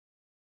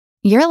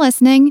You're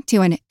listening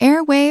to an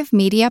Airwave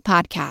Media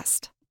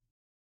Podcast.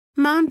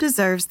 Mom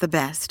deserves the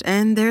best,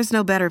 and there's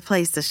no better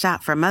place to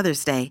shop for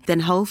Mother's Day than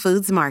Whole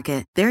Foods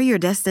Market. They're your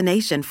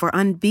destination for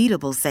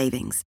unbeatable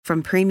savings,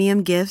 from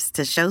premium gifts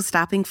to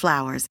show-stopping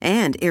flowers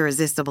and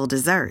irresistible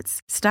desserts.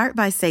 Start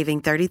by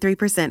saving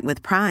 33%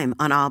 with Prime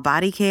on all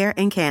body care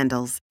and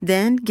candles.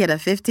 Then get a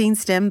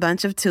 15-stem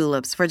bunch of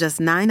tulips for just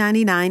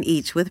 $9.99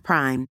 each with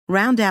Prime.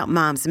 Round out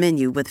Mom's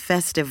menu with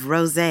festive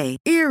rosé,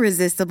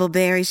 irresistible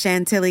berry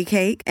chantilly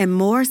cake, and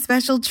more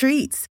special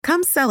treats.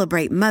 Come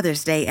celebrate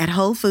Mother's Day at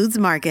Whole Foods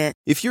Market.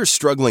 If you're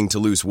struggling to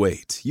lose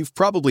weight, you've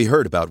probably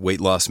heard about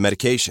weight loss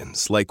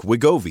medications like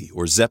Wegovy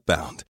or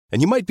Zepbound,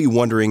 and you might be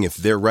wondering if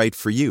they're right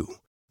for you.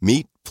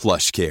 Meet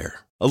PlushCare,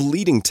 a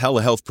leading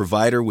telehealth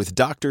provider with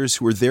doctors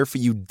who are there for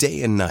you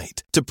day and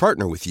night to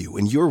partner with you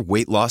in your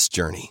weight loss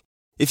journey.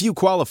 If you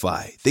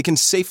qualify, they can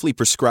safely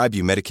prescribe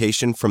you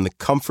medication from the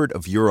comfort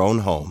of your own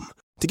home.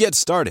 To get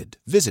started,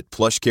 visit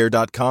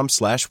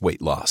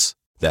plushcare.com/weight-loss.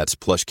 That's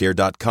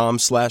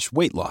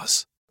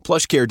plushcare.com/weight-loss.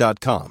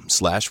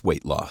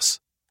 plushcare.com/weight-loss.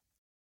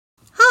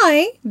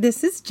 Hi,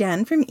 this is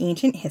Jen from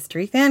Ancient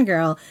History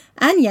Fangirl,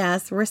 and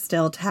yes, we're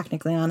still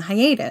technically on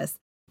hiatus.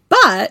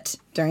 But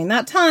during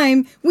that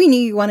time, we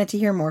knew you wanted to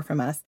hear more from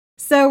us,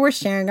 so we're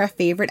sharing our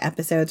favorite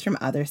episodes from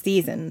other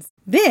seasons.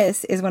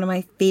 This is one of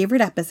my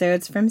favorite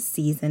episodes from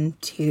Season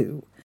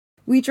 2.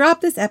 We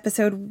dropped this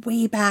episode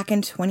way back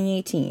in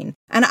 2018,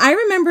 and I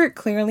remember it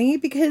clearly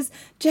because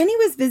Jenny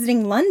was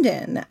visiting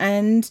London,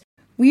 and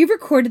we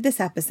recorded this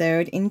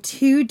episode in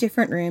 2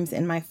 different rooms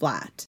in my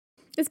flat.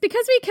 It's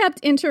because we kept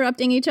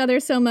interrupting each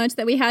other so much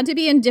that we had to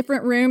be in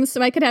different rooms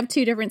so I could have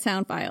 2 different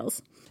sound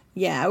files.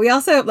 Yeah, we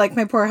also,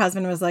 my poor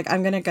husband was like,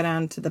 I'm going to go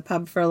down to the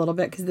pub for a little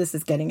bit because this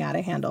is getting out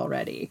of hand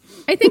already.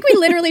 I think we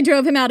literally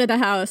drove him out of the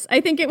house.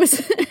 I think it was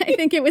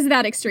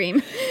that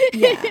extreme.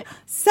 Yeah.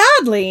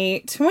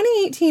 Sadly,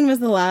 2018 was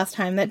the last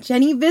time that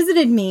Jenny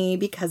visited me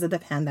because of the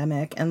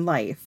pandemic and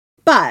life.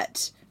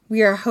 But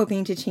we are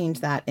hoping to change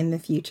that in the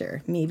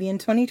future, maybe in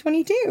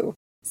 2022.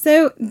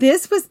 So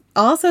this was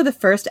also the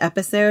first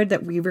episode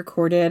that we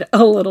recorded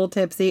a little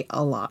tipsy,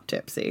 a lot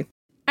tipsy.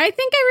 I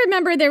think I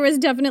remember there was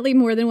definitely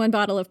more than 1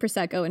 bottle of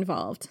Prosecco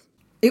involved.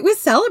 It was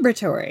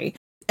celebratory.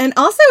 And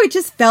also it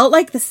just felt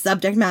like the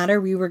subject matter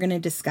we were going to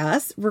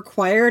discuss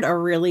required a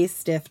really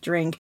stiff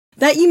drink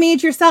that you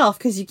made yourself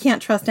because you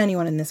can't trust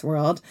anyone in this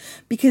world.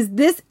 Because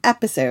this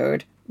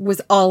episode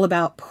was all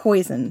about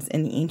poisons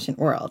in the ancient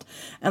world.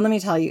 And let me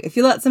tell you, if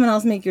you let someone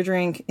else make your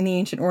drink in the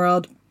ancient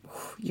world,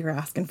 you're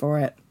asking for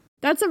it.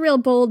 That's a real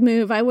bold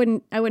move. I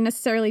wouldn't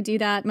necessarily do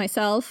that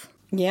myself.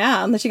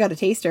 Yeah, unless you got a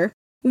taster.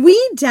 We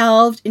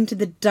delved into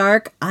the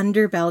dark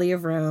underbelly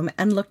of Rome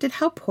and looked at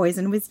how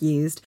poison was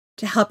used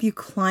to help you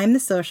climb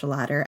the social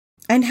ladder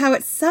and how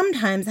it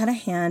sometimes had a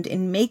hand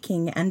in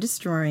making and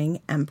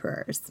destroying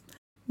emperors.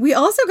 We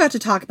also got to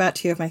talk about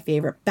 2 of my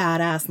favorite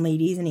badass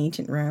ladies in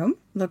ancient Rome,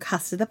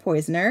 Locusta the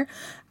Poisoner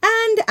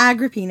and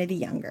Agrippina the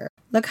Younger.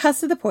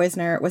 Locusta the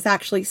Poisoner was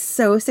actually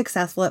so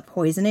successful at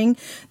poisoning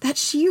that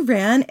she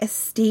ran a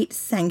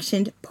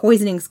state-sanctioned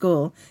poisoning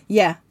school.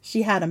 Yeah,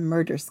 she had a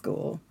murder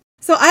school.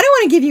 So I don't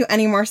want to give you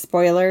any more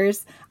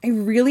spoilers. I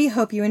really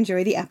hope you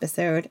enjoy the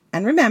episode.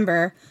 And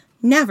remember,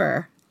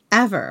 never,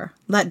 ever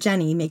let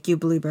Jenny make you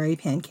blueberry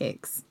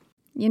pancakes.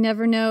 You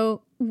never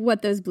know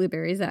what those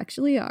blueberries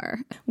actually are.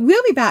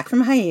 We'll be back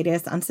from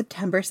hiatus on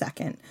September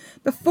 2nd.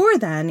 Before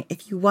then,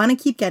 if you want to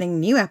keep getting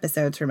new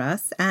episodes from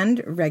us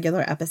and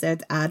regular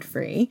episodes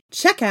ad-free,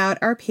 check out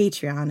our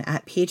Patreon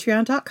at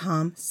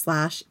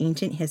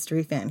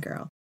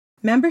patreon.com/ancienthistoryfangirl.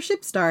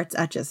 Membership starts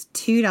at just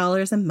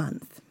 $2 a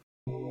month.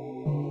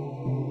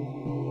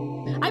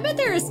 I bet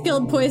there are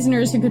skilled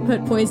poisoners who could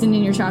put poison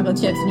in your chocolate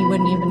chips and you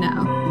wouldn't even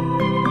know.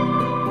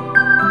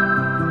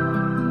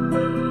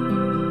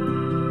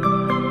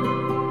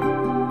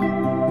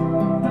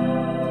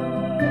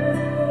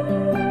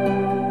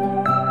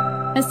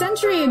 A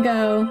century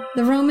ago,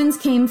 the Romans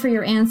came for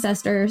your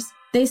ancestors.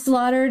 They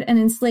slaughtered and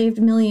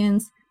enslaved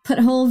millions, put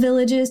whole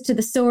villages to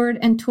the sword,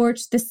 and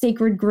torched the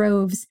sacred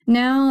groves.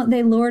 Now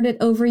they lord it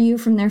over you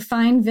from their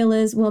fine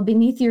villas, while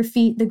beneath your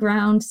feet the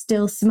ground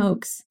still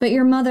smokes. But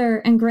your mother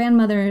and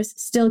grandmothers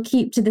still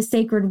keep to the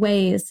sacred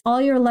ways.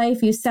 All your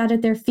life you sat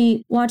at their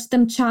feet, watched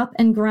them chop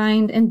and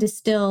grind and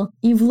distill.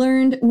 You've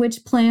learned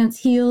which plants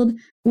healed,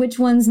 which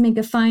ones make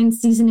a fine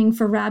seasoning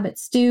for rabbit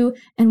stew,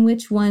 and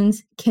which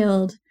ones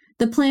killed.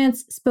 The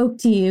plants spoke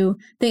to you.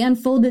 They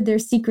unfolded their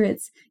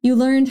secrets. You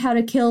learned how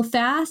to kill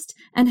fast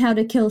and how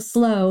to kill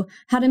slow,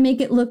 how to make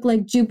it look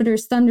like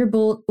Jupiter's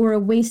thunderbolt or a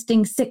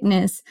wasting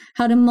sickness,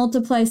 how to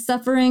multiply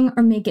suffering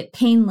or make it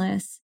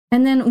painless.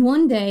 And then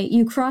one day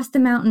you crossed the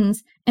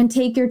mountains and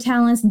take your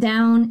talents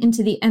down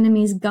into the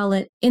enemy's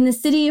gullet. In the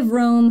city of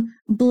Rome,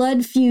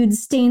 blood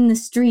feuds stain the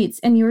streets,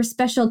 and your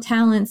special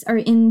talents are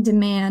in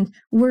demand.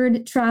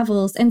 Word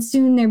travels, and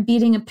soon they're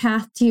beating a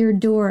path to your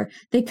door.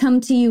 They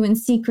come to you in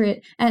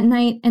secret, at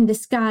night and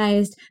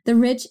disguised, the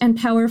rich and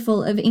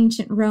powerful of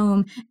ancient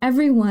Rome.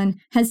 Everyone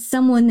has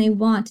someone they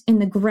want in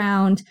the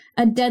ground,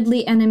 a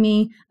deadly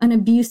enemy, an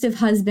abusive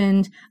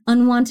husband,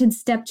 unwanted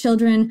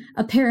stepchildren,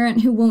 a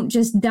parent who won't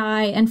just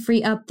die and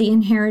free up the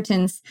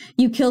inheritance.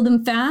 You kill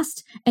them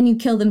fast, and you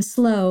kill them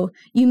slow.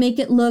 You make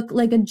it look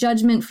like a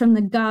judgment from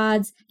the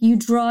gods. You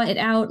draw it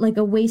out like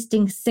a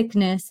wasting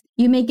sickness.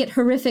 You make it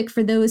horrific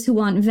for those who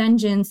want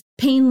vengeance,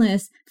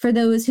 painless for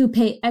those who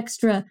pay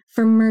extra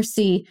for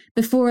mercy.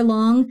 Before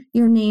long,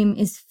 your name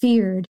is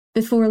feared.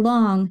 Before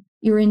long,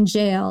 you're in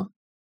jail.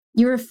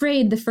 You're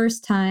afraid the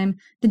first time.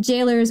 The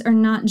jailers are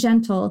not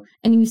gentle,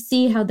 and you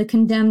see how the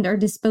condemned are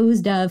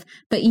disposed of,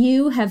 but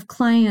you have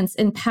clients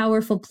in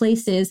powerful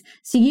places,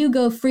 so you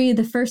go free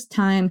the first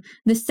time.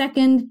 The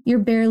second, you're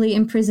barely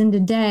imprisoned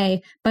a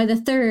day. By the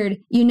third,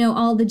 you know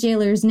all the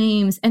jailers'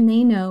 names, and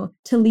they know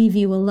to leave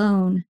you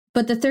alone.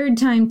 But the third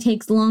time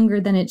takes longer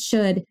than it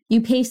should.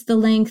 You pace the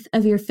length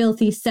of your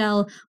filthy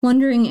cell,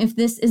 wondering if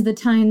this is the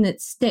time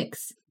that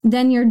sticks.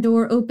 Then your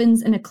door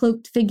opens and a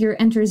cloaked figure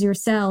enters your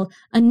cell,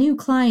 a new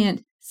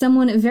client,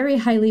 someone very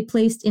highly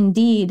placed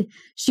indeed.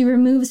 She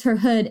removes her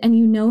hood and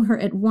you know her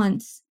at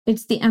once.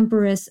 It's the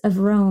Empress of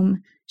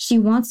Rome. She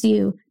wants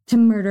you to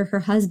murder her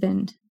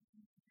husband.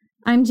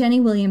 I'm Jenny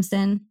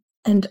Williamson.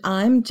 And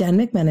I'm Jen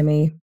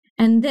McMenemy.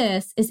 And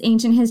this is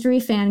Ancient History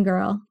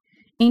Fangirl.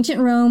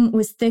 Ancient Rome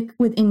was thick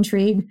with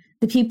intrigue.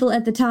 The people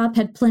at the top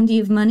had plenty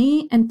of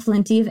money and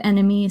plenty of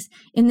enemies.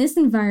 In this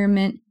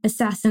environment,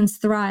 assassins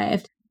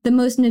thrived. The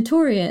most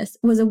notorious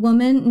was a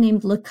woman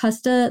named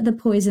Locusta the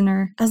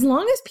Poisoner. As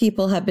long as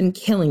people have been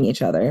killing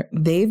each other,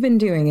 they've been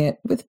doing it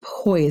with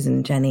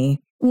poison,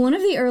 Jenny. One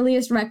of the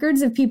earliest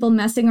records of people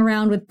messing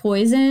around with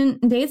poison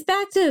dates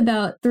back to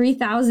about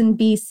 3000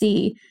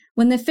 BC,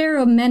 when the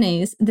pharaoh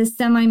Menes, the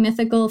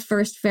semi-mythical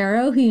first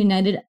pharaoh who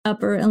united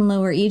Upper and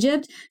Lower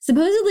Egypt,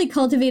 supposedly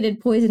cultivated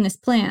poisonous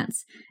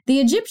plants. The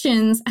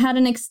Egyptians had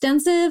an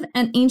extensive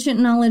and ancient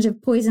knowledge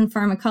of poison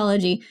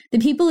pharmacology. The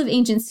people of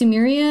ancient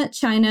Sumeria,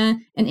 China,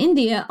 and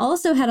India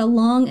also had a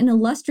long and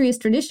illustrious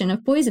tradition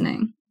of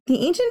poisoning.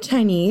 The ancient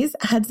Chinese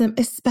had some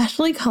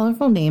especially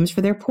colorful names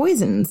for their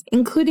poisons,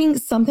 including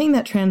something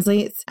that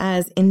translates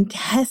as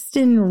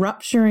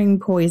intestine-rupturing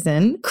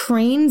poison,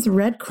 crane's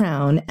red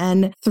crown,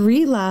 and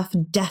three-laugh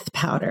death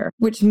powder,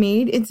 which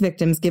made its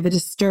victims give a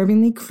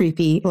disturbingly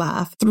creepy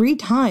laugh 3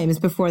 times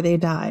before they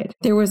died.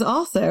 There was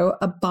also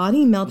a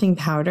body-melting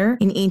powder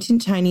in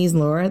ancient Chinese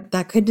lore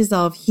that could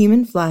dissolve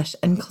human flesh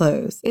and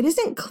clothes. It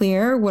isn't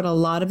clear what a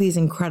lot of these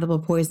incredible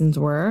poisons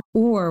were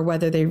or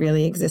whether they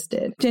really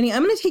existed. Jenny,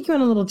 I'm going to take you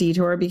on a little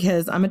detour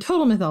because I'm a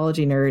total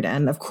mythology nerd,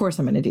 and of course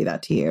I'm going to do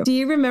that to you. Do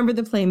you remember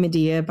the play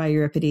Medea by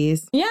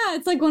Euripides? Yeah,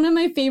 it's like one of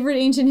my favorite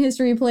ancient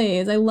history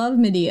plays. I love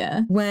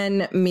Medea.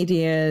 When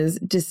Medea's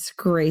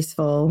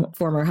disgraceful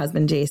former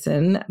husband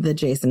Jason, the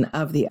Jason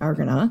of the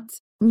Argonauts,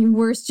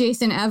 Worst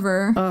Jason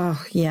ever.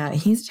 Oh, yeah.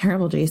 He's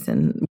terrible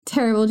Jason.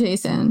 Terrible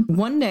Jason.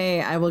 One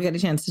day I will get a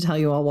chance to tell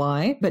you all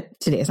why, but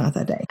today is not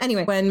that day.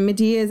 Anyway, when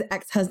Medea's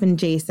ex-husband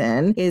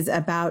Jason is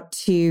about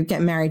to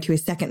get married to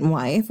his second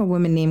wife, a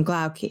woman named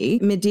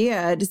Glauce,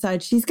 Medea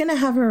decides she's going to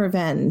have her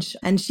revenge.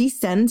 And she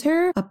sends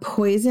her a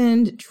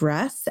poisoned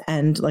dress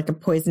and like a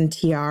poisoned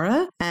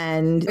tiara.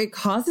 And it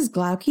causes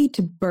Glauce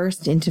to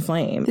burst into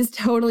flame. This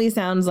totally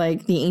sounds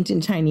like the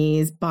ancient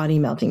Chinese body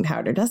melting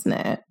powder, doesn't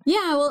it?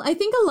 Yeah, well, I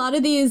think a lot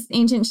of these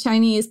ancient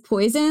Chinese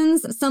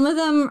poisons, some of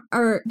them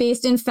are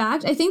based in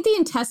fact. I think the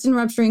intestine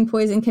rupturing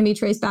poison can be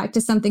traced back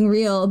to something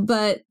real,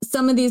 but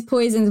some of these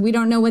poisons, we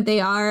don't know what they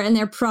are, and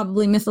they're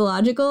probably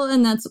mythological,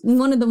 and that's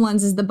one of the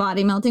ones is the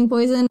body melting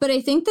poison. But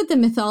I think that the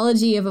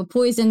mythology of a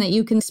poison that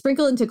you can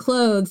sprinkle into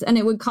clothes and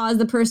it would cause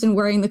the person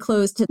wearing the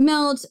clothes to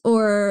melt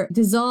or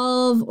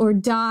dissolve or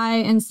die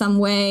in some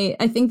way,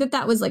 I think that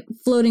that was like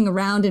floating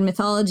around in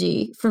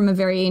mythology from a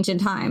very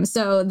ancient time.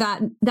 So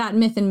that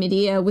myth in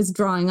Medea was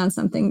drawing on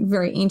something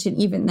very ancient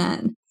even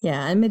then.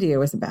 Yeah, and Medea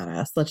was a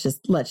badass.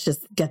 Let's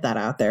just get that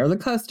out there.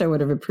 Locusta would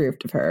have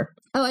approved of her.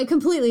 Oh, I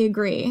completely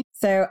agree.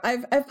 So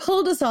I've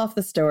pulled us off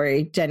the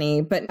story,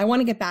 Jenny, but I want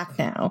to get back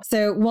now.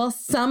 So while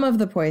some of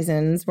the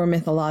poisons were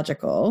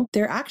mythological,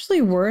 there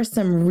actually were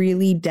some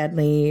really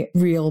deadly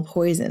real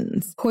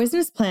poisons.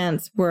 Poisonous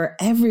plants were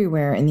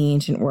everywhere in the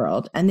ancient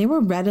world, and they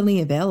were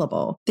readily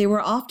available. They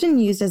were often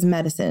used as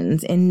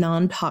medicines in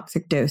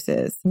non-toxic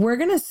doses. We're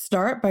going to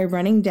start by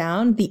running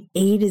down the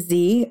A to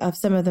Z of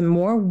some of the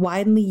more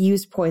widely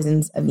used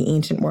poisons of the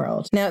ancient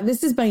world. Now,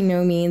 this is by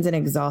no means an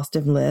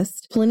exhaustive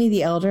list. Pliny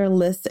the Elder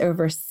lists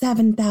over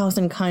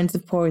 7,000 kinds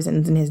of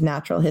poisons in his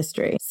natural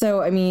history.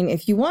 So, I mean,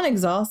 if you want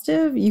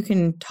exhaustive, you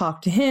can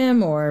talk to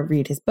him or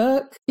read his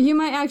book. You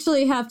might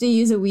actually have to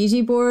use a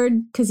Ouija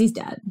board because he's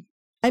dead.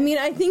 I mean,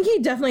 I think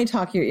he'd definitely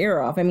talk your ear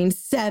off. I mean,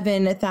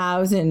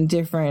 7,000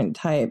 different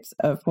types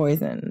of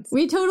poisons.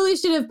 We totally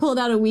should have pulled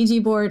out a Ouija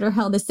board or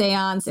held a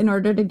seance in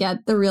order to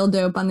get the real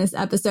dope on this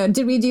episode.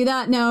 Did we do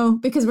that? No,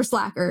 because we're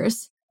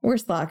slackers. We're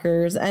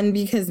slackers, and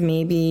because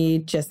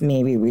maybe, just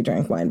maybe, we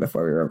drank wine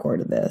before we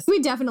recorded this.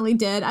 We definitely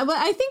did.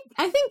 I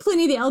think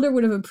Pliny the Elder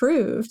would have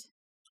approved.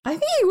 I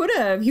think he would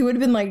have. He would have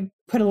been like,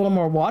 put a little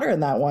more water in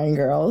that wine,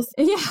 girls.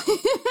 Yeah,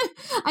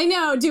 I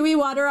know. Do we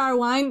water our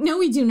wine? No,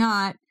 we do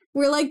not.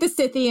 We're like the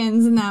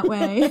Scythians in that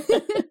way.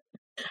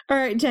 All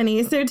right,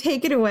 Jenny. So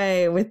take it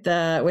away with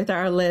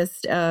our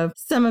list of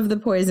some of the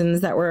poisons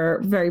that were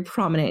very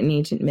prominent in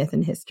ancient myth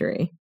and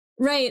history.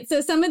 Right. So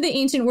some of the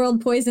ancient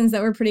world poisons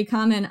that were pretty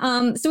common.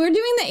 So we're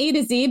doing the A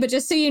to Z, but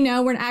just so you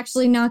know, we're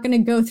actually not going to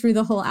go through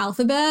the whole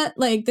alphabet.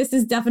 Like, this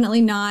is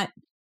definitely not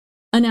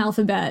an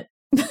alphabet.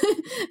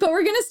 But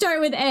we're going to start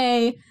with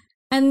A.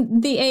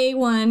 And the A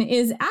one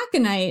is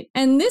aconite.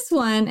 And this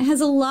one has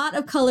a lot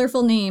of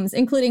colorful names,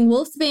 including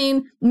wolf's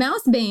bane,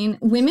 mouse bane,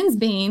 women's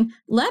bane,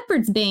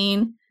 leopard's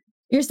bane.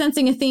 You're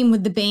sensing a theme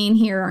with the bane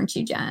here, aren't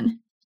you, Jen?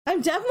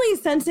 I'm definitely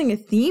sensing a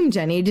theme,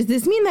 Jenny. Does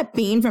this mean that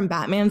Bane from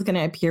Batman's going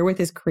to appear with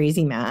his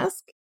crazy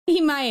mask? He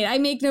might. I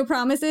make no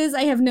promises.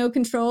 I have no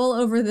control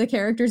over the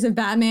characters of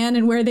Batman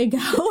and where they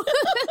go.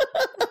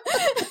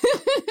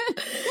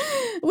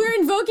 We're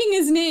invoking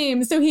his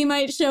name, so he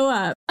might show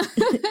up.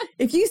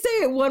 If you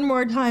say it one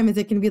more time, is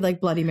it going to be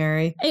like Bloody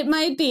Mary? It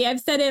might be. I've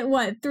said it,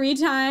 3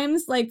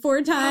 times? Like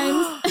 4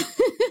 times?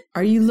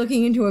 Are you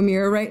looking into a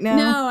mirror right now?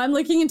 No, I'm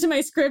looking into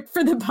my script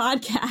for the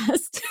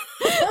podcast.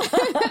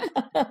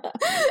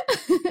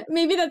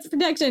 Maybe that's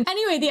protection.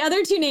 Anyway, the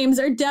other 2 names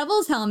are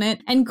Devil's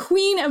Helmet and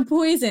Queen of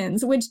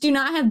Poisons, which do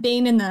not have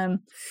Bane in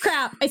them.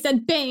 Crap, I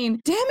said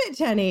Bane. Damn it,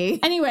 Jenny.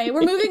 Anyway,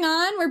 we're moving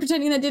on. We're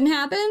pretending that didn't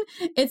happen.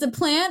 It's a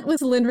plant with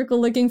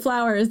cylindrical-looking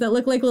flowers that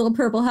look like little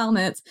purple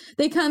helmets.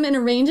 They come in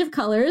a range of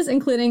colors,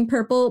 including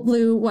purple,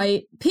 blue,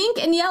 white, pink,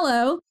 and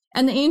yellow.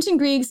 And the ancient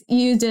Greeks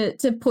used it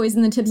to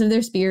poison the tips of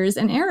their spears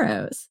and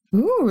arrows.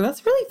 Ooh,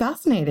 that's really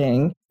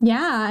fascinating.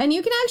 Yeah. And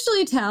you can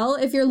actually tell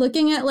if you're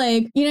looking at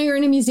you're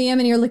in a museum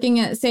and you're looking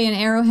at, say, an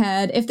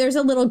arrowhead. If there's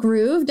a little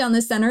groove down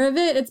the center of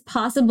it, it's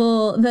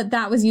possible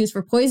that was used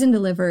for poison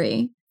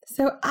delivery.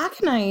 So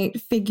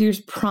aconite figures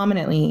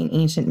prominently in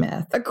ancient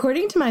myth.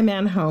 According to my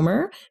man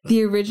Homer,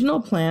 the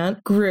original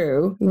plant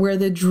grew where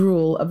the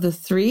drool of the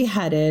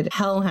 3-headed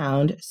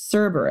hellhound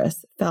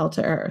Cerberus fell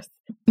to earth.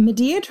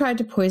 Medea tried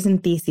to poison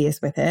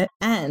Theseus with it,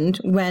 and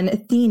when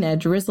Athena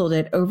drizzled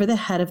it over the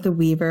head of the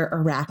weaver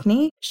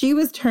Arachne, she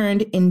was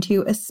turned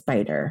into a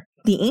spider.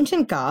 The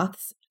ancient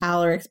Goths,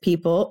 Alaric's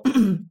people,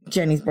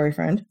 Jenny's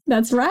boyfriend.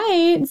 That's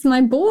right. It's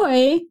my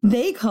boy.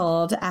 They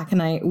called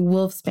aconite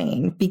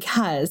wolfsbane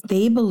because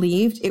they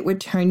believed it would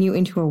turn you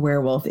into a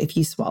werewolf if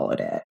you swallowed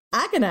it.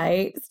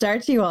 Aconite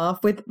starts you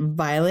off with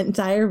violent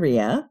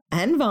diarrhea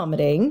and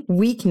vomiting,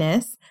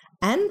 weakness,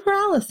 and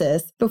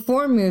paralysis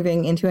before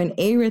moving into an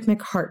arrhythmic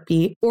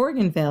heartbeat,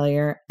 organ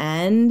failure,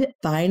 and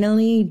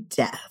finally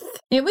death.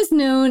 It was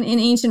known in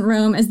ancient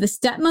Rome as the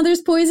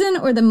stepmother's poison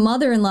or the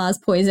mother-in-law's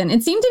poison.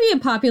 It seemed to be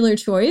a popular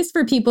choice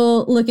for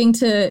people looking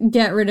to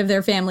get rid of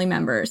their family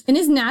members. In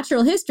his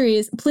natural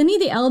histories, Pliny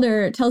the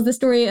Elder tells the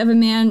story of a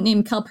man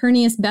named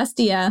Calpurnius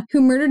Bestia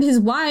who murdered his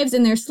wives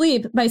in their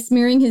sleep by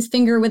smearing his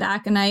finger with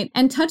aconite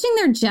and touching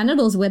their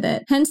genitals with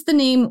it, hence the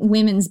name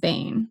women's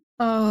bane.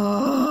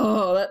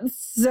 Oh, that's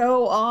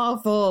so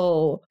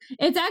awful.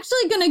 It's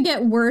actually going to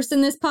get worse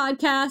in this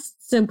podcast,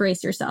 so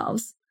brace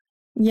yourselves.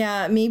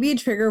 Yeah, maybe a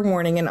trigger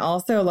warning, and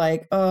also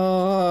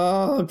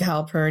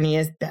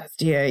Calpurnius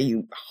Bestia,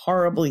 you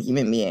horrible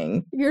human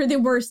being. You're the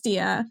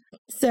worstia.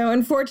 So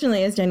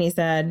unfortunately, as Jenny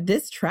said,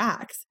 this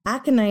tracks.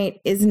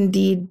 Aconite is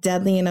indeed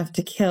deadly enough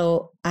to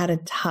kill at a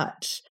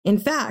touch. In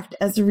fact,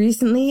 as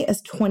recently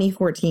as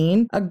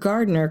 2014, a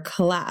gardener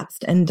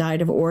collapsed and died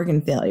of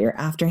organ failure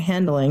after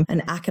handling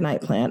an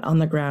aconite plant on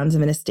the grounds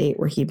of an estate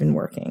where he'd been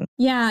working.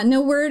 Yeah,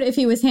 no word if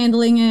he was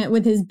handling it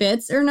with his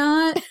bits or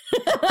not.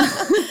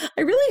 I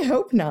really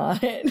hope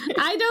not.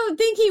 I don't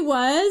think he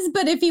was,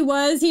 but if he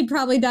was, he'd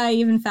probably die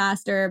even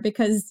faster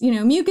because,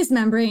 mucous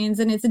membranes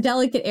and it's a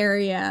delicate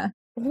area.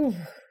 Ooh.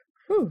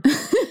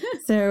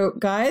 So,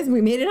 guys,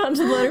 we made it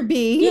onto the letter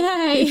B.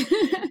 Yay!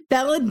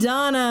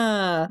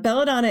 Belladonna.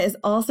 Belladonna is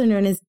also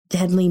known as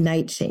deadly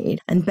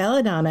nightshade. And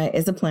belladonna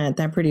is a plant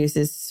that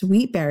produces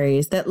sweet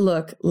berries that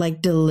look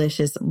like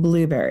delicious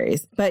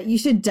blueberries. But you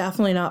should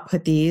definitely not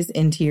put these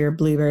into your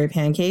blueberry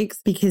pancakes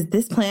because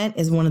this plant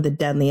is one of the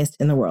deadliest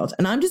in the world.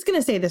 And I'm just going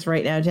to say this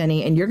right now,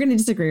 Jenny, and you're going to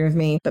disagree with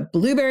me, but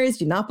blueberries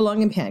do not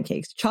belong in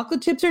pancakes.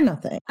 Chocolate chips are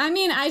nothing. I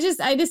mean, I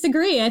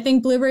disagree. I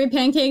think blueberry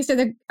pancakes are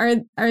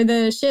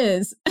the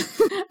shiz.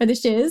 Are the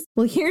shiz?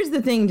 Well, here's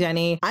the thing,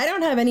 Jenny. I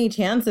don't have any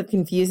chance of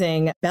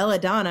confusing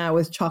belladonna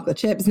with chocolate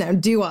chips. Now,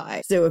 do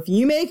I? So if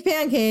you make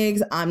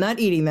pancakes, I'm not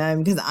eating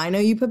them because I know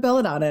you put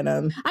belladonna in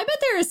them. I bet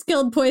there are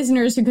skilled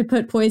poisoners who could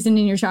put poison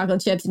in your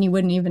chocolate chips and you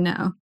wouldn't even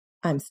know.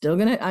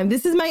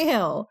 This is my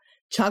hill.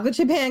 chocolate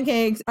chip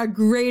pancakes are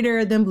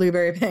greater than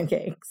blueberry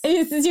pancakes.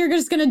 You're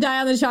just going to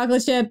die on the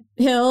chocolate chip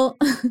hill?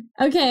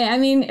 Okay, I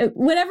mean,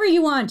 whatever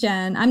you want,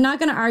 Jen. I'm not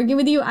going to argue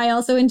with you. I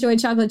also enjoy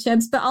chocolate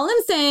chips. But all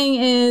I'm saying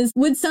is,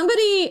 would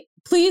somebody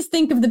please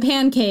think of the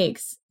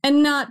pancakes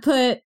and not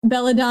put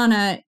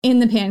belladonna in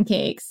the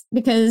pancakes?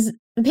 Because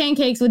the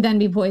pancakes would then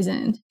be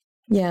poisoned.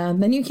 Yeah,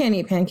 then you can't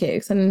eat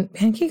pancakes. And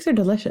pancakes are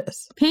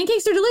delicious.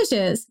 Pancakes are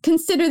delicious.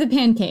 Consider the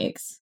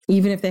pancakes.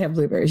 Even if they have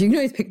blueberries. You can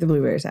always pick the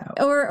blueberries out.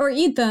 Or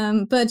eat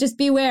them, but just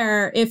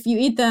beware, if you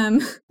eat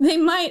them, they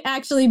might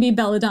actually be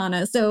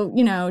belladonna. So,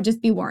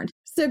 just be warned.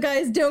 So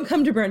guys, don't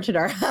come to brunch at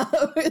our house.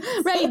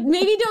 Right.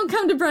 Maybe don't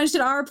come to brunch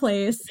at our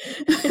place.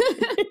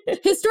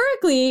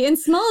 Historically, in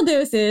small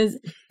doses,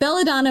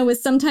 belladonna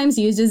was sometimes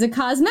used as a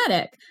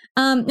cosmetic.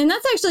 And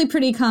that's actually a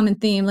pretty common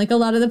theme. Like a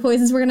lot of the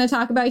poisons we're going to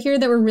talk about here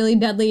that were really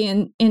deadly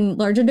in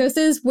larger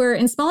doses were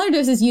in smaller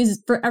doses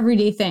used for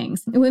everyday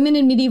things. Women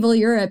in medieval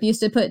Europe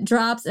used to put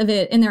drops of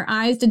it in their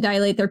eyes to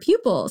dilate their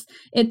pupils.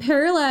 It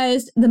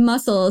paralyzed the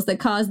muscles that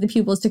caused the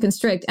pupils to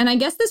constrict. And I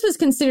guess this was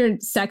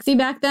considered sexy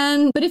back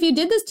then. But if you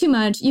did this too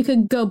much, you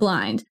could go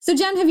blind. So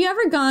Jen, have you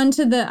ever gone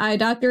to the eye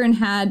doctor and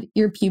had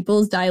your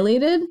pupils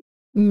dilated?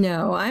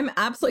 No, I'm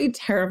absolutely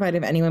terrified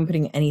of anyone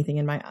putting anything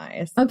in my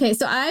eyes. Okay,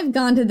 so I've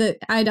gone to the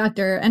eye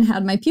doctor and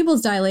had my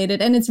pupils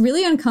dilated, and it's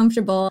really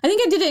uncomfortable. I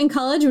think I did it in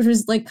college, which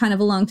was like kind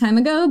of a long time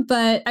ago,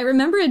 but I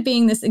remember it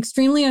being this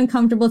extremely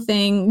uncomfortable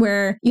thing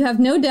where you have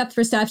no depth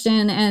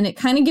perception and it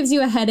kind of gives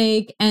you a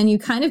headache and you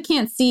kind of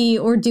can't see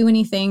or do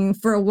anything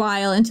for a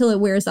while until it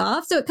wears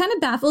off. So it kind of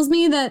baffles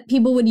me that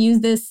people would use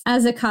this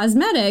as a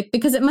cosmetic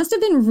because it must have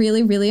been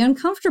really, really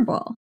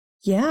uncomfortable.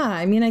 Yeah,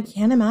 I mean, I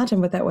can't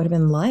imagine what that would have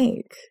been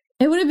like.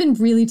 It would have been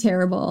really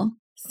terrible.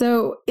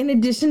 So in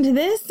addition to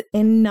this,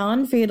 in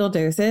non-fatal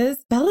doses,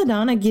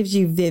 belladonna gives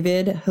you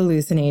vivid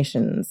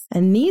hallucinations.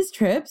 And these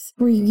trips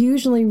were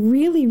usually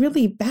really,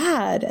 really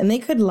bad, and they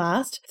could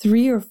last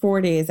 3 or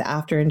 4 days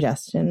after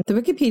ingestion. The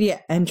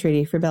Wikipedia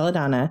entry for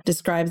belladonna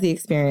describes the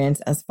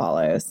experience as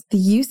follows. The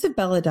use of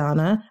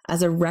belladonna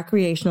as a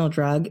recreational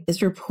drug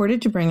is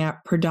reported to bring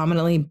out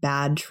predominantly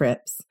bad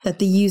trips that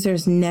the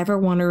users never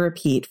want to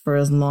repeat for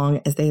as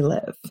long as they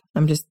live.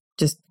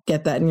 Just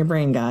get that in your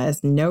brain,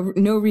 guys. No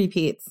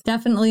repeats.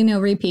 Definitely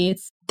no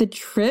repeats. The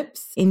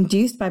trips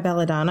induced by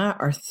belladonna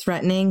are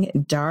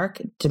threatening,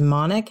 dark,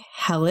 demonic,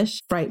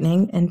 hellish,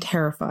 frightening, and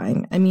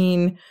terrifying. I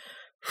mean,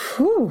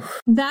 whew.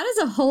 That is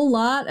a whole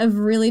lot of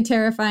really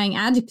terrifying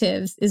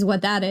adjectives is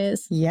what that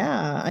is.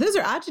 Yeah. Those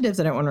are adjectives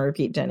I don't want to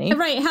repeat, Jenny.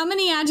 Right. How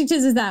many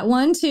adjectives is that?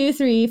 1, 2,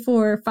 3,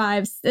 4,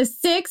 5,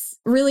 6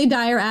 really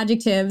dire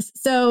adjectives.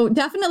 So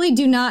definitely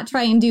do not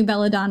try and do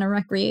belladonna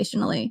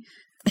recreationally.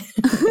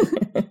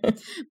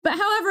 But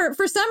however,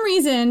 for some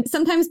reason,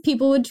 sometimes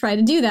people would try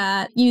to do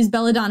that, use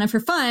belladonna for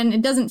fun.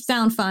 It doesn't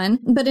sound fun.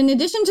 But in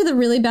addition to the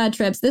really bad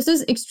trips, this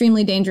was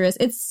extremely dangerous.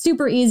 It's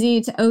super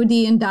easy to OD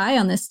and die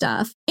on this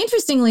stuff.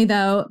 Interestingly,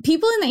 though,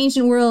 people in the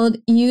ancient world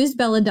used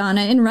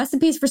belladonna in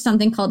recipes for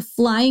something called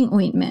flying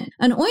ointment,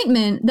 an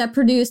ointment that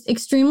produced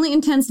extremely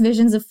intense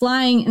visions of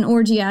flying and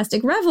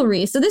orgiastic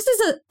revelry. So this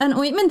is an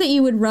ointment that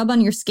you would rub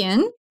on your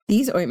skin.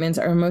 These ointments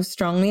are most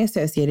strongly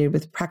associated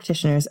with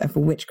practitioners of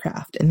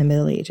witchcraft in the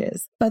Middle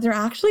Ages, but they're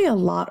actually a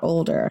lot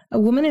older. A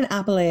woman in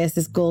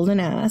Apuleius' Golden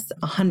Ass,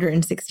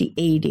 160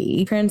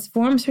 AD,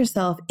 transforms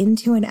herself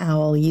into an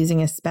owl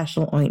using a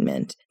special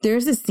ointment.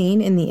 There's a scene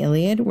in the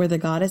Iliad where the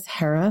goddess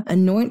Hera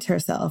anoints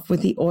herself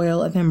with the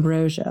oil of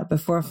ambrosia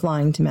before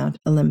flying to Mount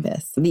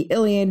Olympus. The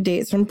Iliad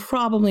dates from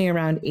probably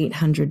around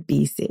 800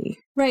 BC.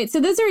 Right.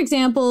 So those are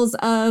examples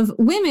of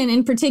women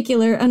in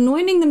particular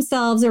anointing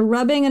themselves or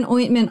rubbing an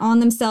ointment on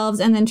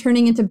themselves and then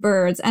turning into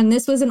birds. And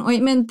this was an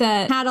ointment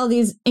that had all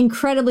these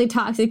incredibly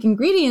toxic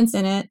ingredients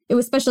in it. It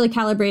was specially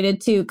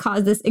calibrated to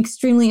cause this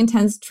extremely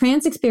intense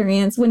trance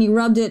experience when you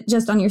rubbed it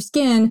just on your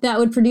skin that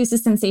would produce a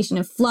sensation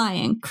of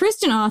flying.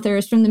 Christian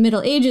authors from the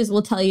Middle Ages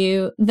will tell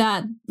you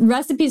that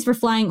recipes for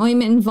flying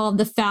ointment involve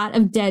the fat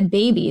of dead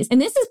babies.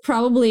 And this is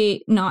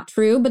probably not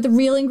true, but the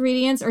real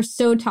ingredients are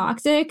so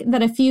toxic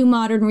that a few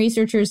modern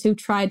researchers who've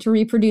tried to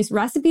reproduce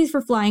recipes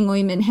for flying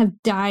ointment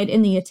have died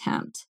in the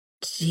attempt.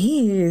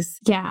 Jeez.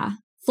 Yeah.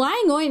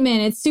 Flying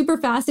ointment, it's super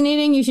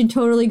fascinating. You should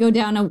totally go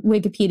down a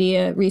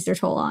Wikipedia research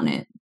hole on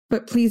it.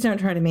 But please don't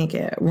try to make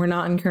it. We're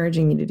not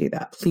encouraging you to do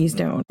that. Please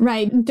don't.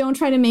 Right. Don't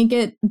try to make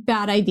it.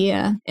 Bad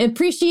idea.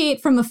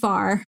 Appreciate from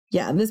afar.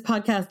 Yeah, this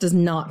podcast does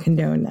not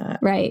condone that.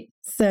 Right.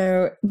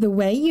 So the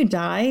way you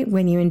die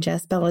when you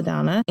ingest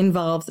belladonna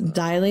involves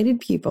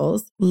dilated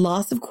pupils,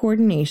 loss of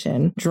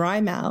coordination,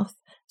 dry mouth,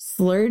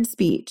 slurred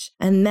speech,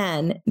 and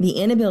then the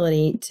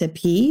inability to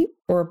pee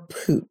or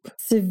poop,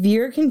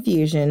 severe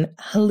confusion,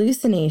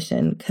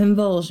 hallucination,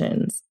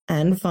 convulsions,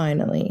 and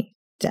finally,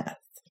 death.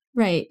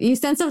 Right. You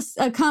sense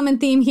a common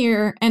theme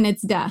here, and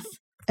it's death.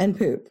 And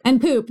poop.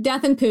 And poop.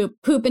 Death and poop.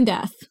 Poop and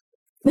death.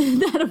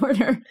 That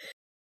order.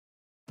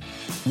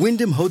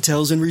 Wyndham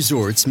Hotels &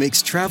 Resorts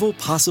makes travel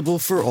possible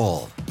for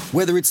all.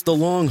 Whether it's the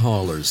long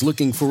haulers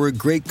looking for a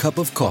great cup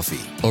of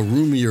coffee, a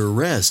roomier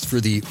rest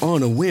for the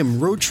on-a-whim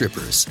road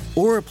trippers,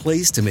 or a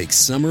place to make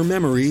summer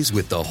memories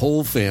with the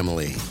whole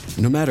family.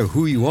 No matter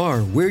who you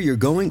are, where you're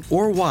going,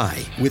 or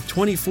why, with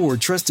 24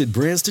 trusted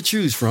brands to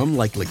choose from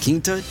like La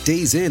Quinta,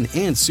 Days Inn,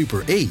 and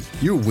Super 8,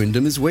 your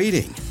Wyndham is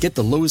waiting. Get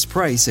the lowest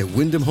price at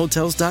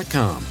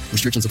WyndhamHotels.com.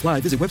 Restrictions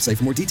apply. Visit website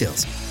for more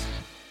details.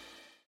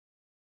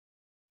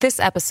 This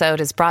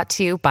episode is brought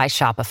to you by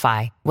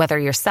Shopify. Whether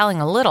you're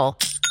selling a little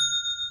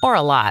or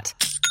a lot,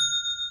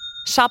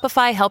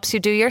 Shopify helps you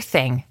do your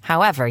thing,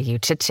 however you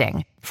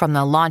cha-ching. From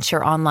the launch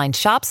your online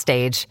shop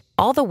stage,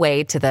 all the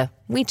way to the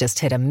we just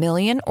hit 1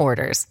 million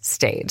orders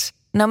stage.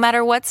 No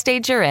matter what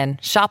stage you're in,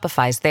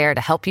 Shopify's there to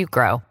help you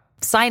grow.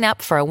 Sign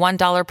up for a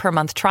 $1 per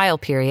month trial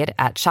period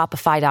at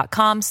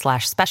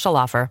shopify.com/special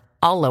offer,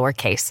 all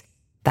lowercase.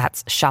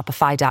 That's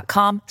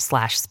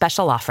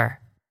shopify.com/special offer.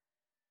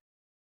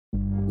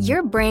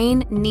 Your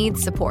brain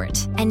needs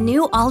support, and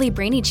new Ollie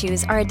Brainy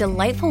Chews are a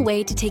delightful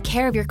way to take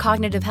care of your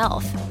cognitive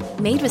health.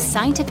 Made with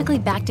scientifically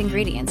backed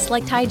ingredients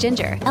like Thai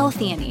ginger,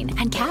 L-theanine,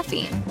 and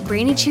caffeine,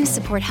 Brainy Chews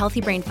support healthy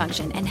brain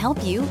function and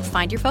help you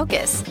find your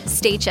focus,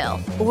 stay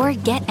chill, or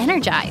get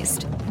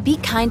energized. Be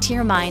kind to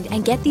your mind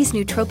and get these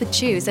nootropic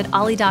chews at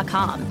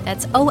ollie.com.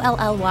 That's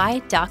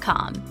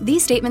OLLY.com.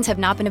 These statements have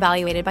not been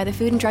evaluated by the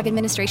Food and Drug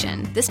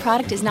Administration. This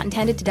product is not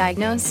intended to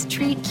diagnose,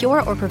 treat,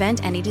 cure, or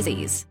prevent any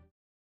disease.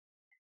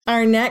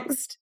 Our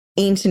next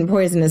ancient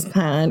poisonous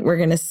plant, we're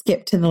going to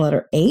skip to the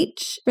letter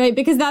H. Right,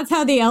 because that's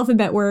how the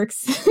alphabet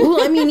works.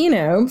 Well, I mean, you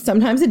know,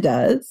 sometimes it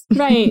does.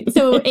 Right,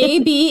 so A,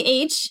 B,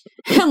 H,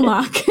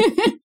 hemlock.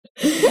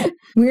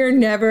 We're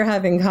never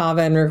having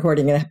Kava and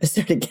recording an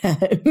episode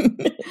again.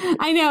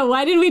 I know.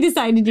 Why did we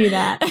decide to do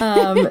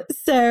that?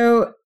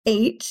 So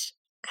H,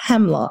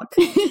 hemlock.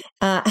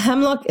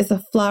 Hemlock is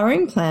a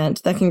flowering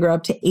plant that can grow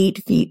up to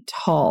 8 feet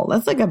tall.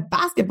 That's like a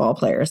basketball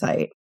player's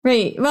height.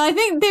 Right. Well, I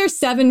think they're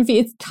 7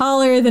 feet. It's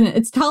taller than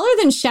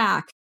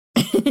Shaq.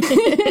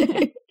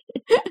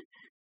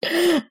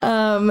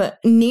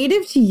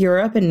 Native to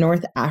Europe and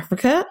North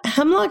Africa,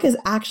 hemlock is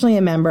actually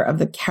a member of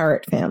the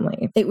carrot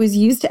family. It was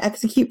used to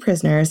execute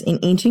prisoners in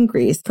ancient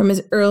Greece from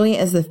as early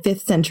as the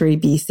 5th century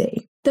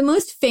BC. The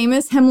most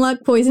famous hemlock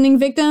poisoning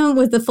victim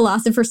was the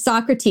philosopher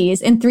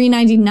Socrates in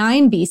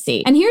 399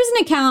 BC. And here's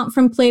an account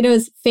from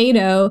Plato's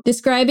Phaedo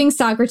describing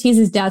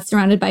Socrates' death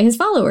surrounded by his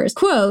followers.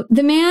 Quote,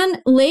 "The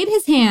man laid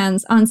his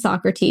hands on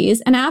Socrates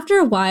and after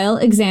a while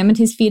examined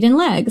his feet and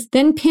legs,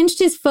 then pinched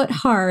his foot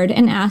hard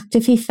and asked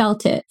if he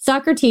felt it.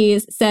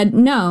 Socrates said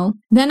no.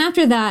 Then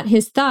after that,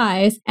 his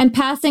thighs, and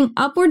passing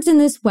upwards in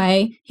this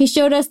way, he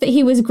showed us that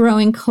he was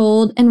growing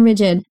cold and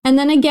rigid. And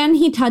then again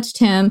he touched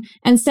him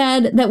and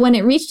said that when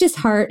it reached his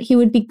heart, he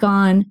would be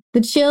gone.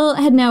 The chill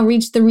had now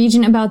reached the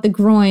region about the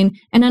groin,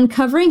 and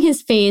uncovering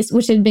his face,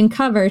 which had been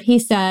covered, he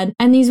said,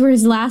 and these were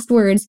his last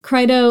words,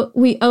 Crito,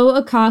 we owe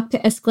a cock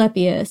to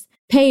Asclepius.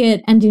 Pay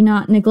it and do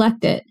not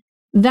neglect it.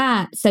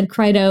 That, said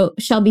Crito,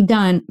 shall be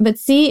done, but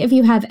see if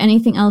you have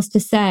anything else to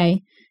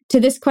say.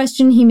 To this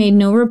question he made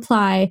no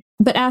reply,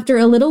 but after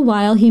a little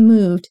while he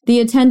moved.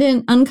 The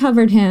attendant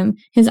uncovered him,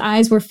 his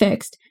eyes were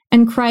fixed,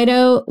 and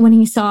Crito, when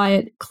he saw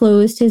it,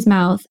 closed his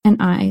mouth and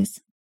eyes."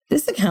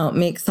 This account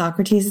makes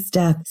Socrates'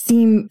 death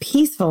seem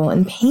peaceful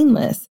and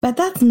painless, but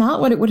that's not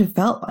what it would have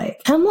felt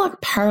like. Hemlock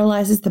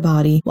paralyzes the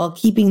body while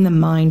keeping the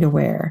mind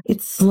aware.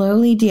 It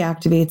slowly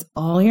deactivates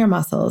all your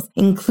muscles,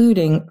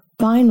 including,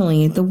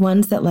 finally, the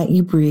ones that let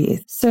you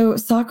breathe. So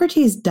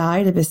Socrates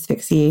died of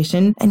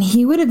asphyxiation, and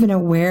he would have been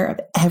aware of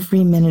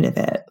every minute of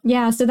it.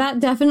 Yeah, so that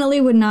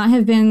definitely would not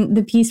have been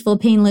the peaceful,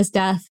 painless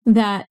death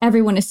that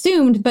everyone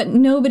assumed, but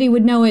nobody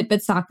would know it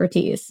but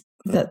Socrates.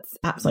 That's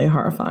absolutely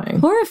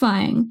horrifying.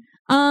 Horrifying.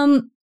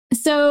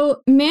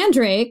 So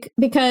Mandrake,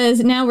 because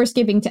now we're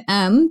skipping to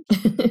M.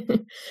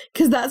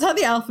 Because that's how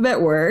the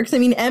alphabet works. I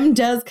mean, M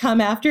does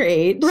come after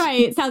H.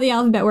 Right, it's how the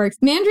alphabet works.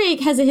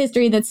 Mandrake has a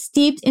history that's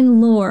steeped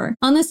in lore.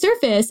 On the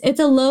surface, it's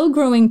a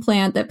low-growing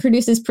plant that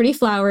produces pretty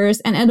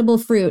flowers and edible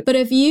fruit. But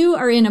if you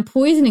are in a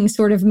poisoning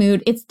sort of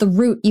mood, it's the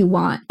root you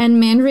want. And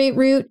mandrake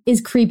root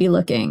is creepy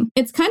looking.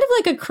 It's kind of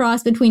like a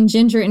cross between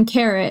ginger and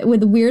carrot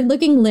with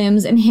weird-looking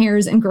limbs and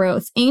hairs and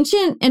growths.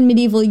 Ancient and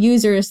medieval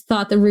users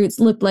thought the roots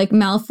looked like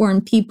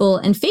malformed people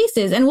and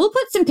faces, and we'll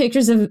put some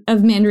pictures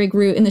of mandrake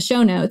root in the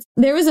show notes.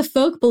 There was a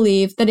folk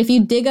belief that if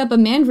you dig up a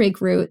mandrake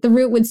root, the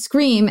root would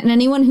scream, and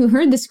anyone who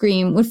heard the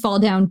scream would fall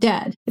down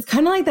dead. It's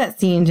kind of like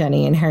that scene,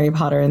 Jenny, in Harry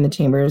Potter and the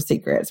Chamber of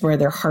Secrets, where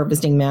they're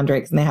harvesting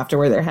mandrakes and they have to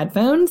wear their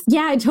headphones.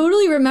 Yeah, I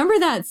totally remember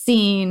that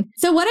scene.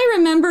 So what I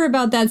remember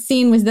about that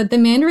scene was that the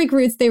mandrake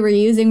roots they were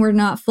using were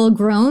not full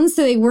grown,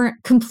 so they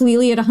weren't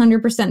completely at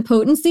 100%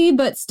 potency,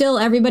 but still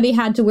everybody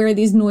had to wear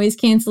these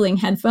noise-canceling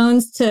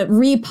headphones to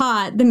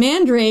repot the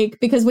mandrake,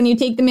 because when you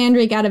take the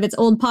mandrake out of its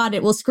old pot,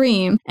 it will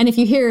scream. And if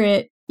you hear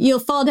it, you'll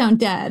fall down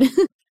dead.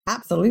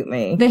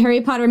 Absolutely. The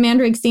Harry Potter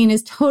mandrake scene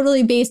is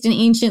totally based in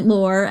ancient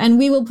lore, and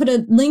we will put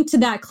a link to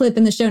that clip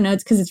in the show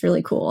notes because it's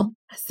really cool.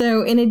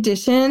 So in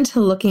addition to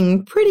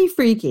looking pretty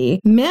freaky,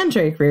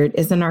 mandrake root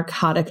is a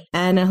narcotic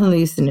and a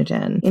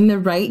hallucinogen. In the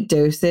right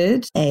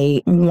dosage,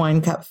 a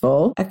wine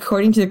cupful,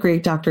 according to the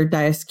Greek doctor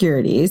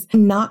Dioscurides,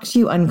 knocks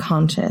you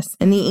unconscious.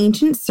 And the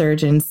ancient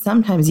surgeons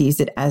sometimes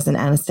used it as an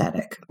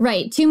anesthetic.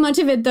 Right. Too much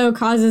of it, though,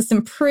 causes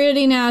some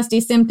pretty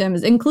nasty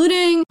symptoms,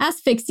 including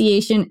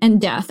asphyxiation and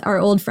death, our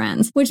old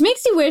friends, which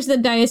makes you wish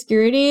that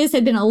Dioscurides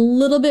had been a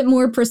little bit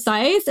more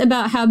precise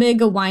about how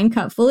big a wine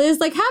cupful is.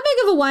 Like, how big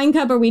of a wine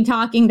cup are we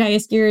talking,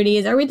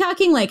 Dioscurides? Are we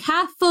talking like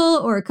half full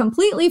or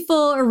completely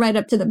full or right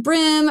up to the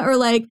brim? Or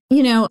like,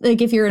 you know,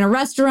 like if you're in a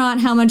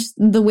restaurant, how much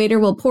the waiter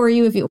will pour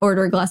you if you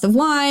order a glass of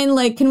wine?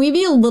 Like, can we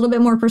be a little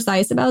bit more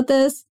precise about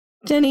this?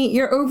 Jenny,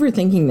 you're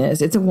overthinking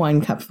this. It's a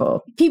wine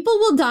cupful. People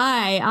will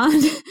die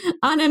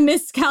on a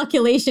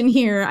miscalculation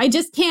here. I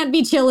just can't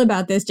be chill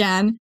about this,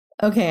 Jen.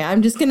 Okay,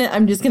 I'm just gonna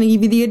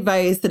give you the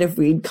advice that if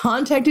we'd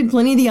contacted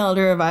Pliny the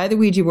Elder via the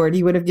Ouija board,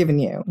 he would have given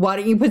you. Why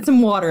don't you put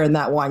some water in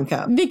that wine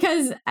cup?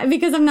 Because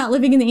I'm not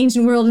living in the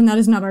ancient world and that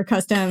is not our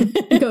custom,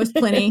 Ghost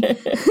Pliny.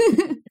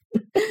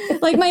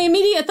 Like, my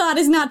immediate thought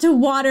is not to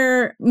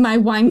water my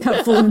wine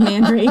cup full of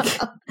mandrake.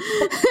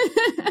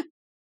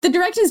 The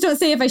directions don't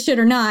say if I should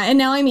or not, and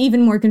now I'm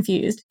even more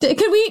confused. Could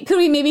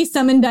we maybe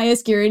summon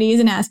Dioscurides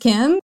and ask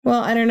him?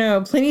 Well, I don't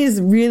know.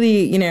 Pliny's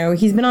really,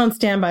 he's been on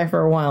standby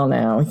for a while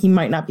now. He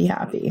might not be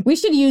happy. We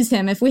should use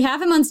him. If we have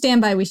him on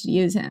standby, we should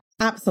use him.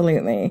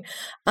 Absolutely.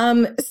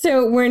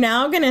 So we're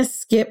now going to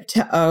skip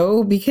to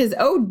O because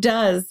O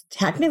does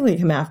technically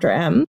come after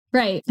M.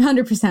 Right,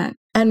 100%.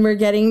 And we're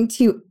getting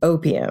to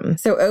opium.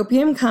 So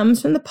opium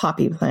comes from the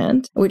poppy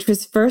plant, which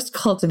was first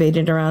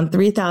cultivated around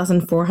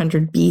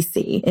 3,400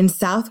 BC in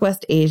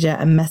Southwest Asia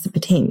and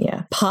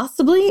Mesopotamia,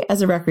 possibly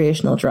as a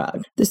recreational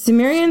drug. The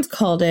Sumerians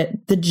called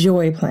it the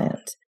joy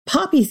plant.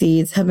 Poppy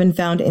seeds have been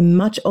found in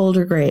much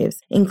older graves,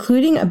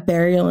 including a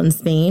burial in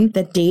Spain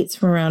that dates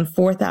from around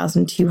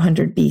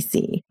 4,200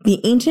 BC.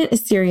 The ancient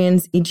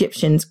Assyrians,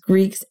 Egyptians,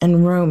 Greeks,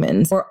 and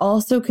Romans were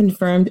also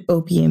confirmed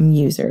opium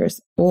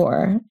users,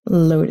 or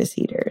lotus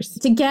eaters.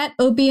 To get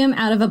opium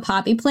out of a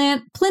poppy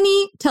plant,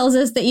 Pliny tells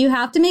us that you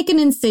have to make an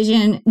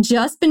incision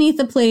just beneath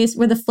the place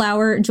where the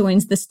flower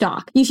joins the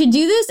stalk. You should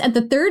do this at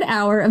the 3rd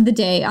hour of the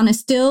day on a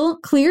still,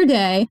 clear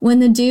day when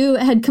the dew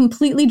had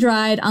completely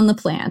dried on the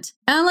plant.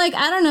 And I'm like,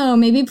 I don't know,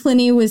 maybe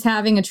Pliny was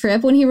having a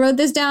trip when he wrote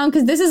this down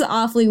because this is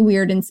awfully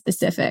weird and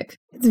specific.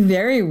 It's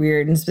very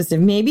weird and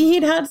specific. Maybe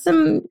he'd had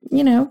some,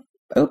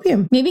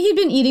 opium. Maybe he'd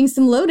been eating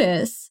some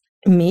lotus.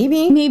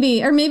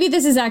 Maybe. Or maybe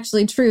this is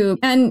actually true.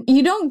 And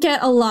you don't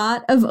get a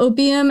lot of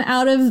opium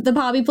out of the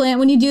poppy plant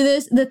when you do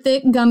this. The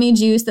thick, gummy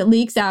juice that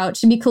leaks out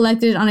should be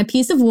collected on a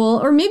piece of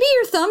wool or maybe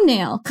your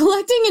thumbnail.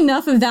 Collecting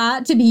enough of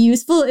that to be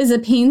useful is a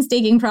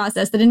painstaking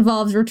process that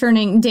involves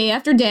returning day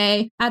after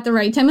day at the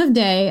right time of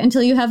day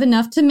until you have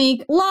enough to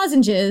make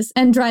lozenges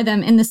and dry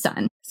them in the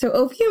sun. So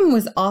opium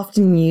was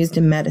often used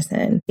in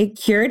medicine. It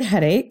cured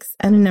headaches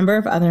and a number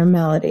of other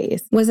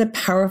maladies, was a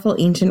powerful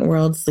ancient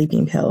world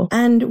sleeping pill,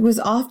 and was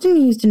often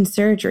used in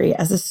surgery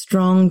as a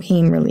strong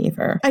pain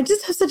reliever. I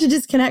just have such a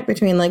disconnect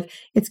between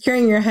it's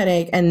curing your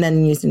headache and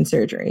then used in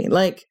surgery.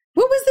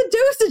 What was the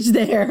dosage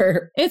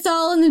there? It's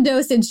all in the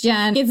dosage,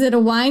 Jen. Is it a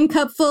wine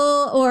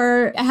cupful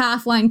or a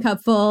half wine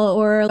cupful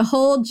or a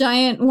whole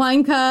giant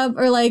wine cup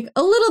or a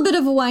little bit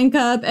of a wine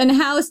cup? And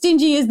how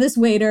stingy is this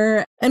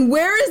waiter? And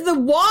where is the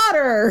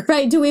water?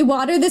 Right. Do we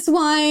water this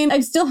wine?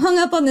 I'm still hung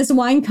up on this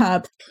wine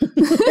cup.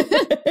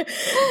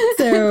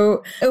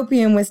 So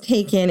opium was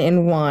taken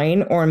in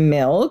wine or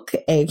milk,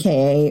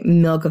 aka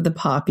milk of the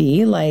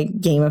poppy,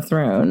 like Game of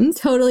Thrones.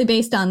 Totally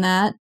based on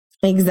that.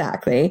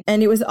 Exactly.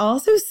 And it was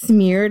also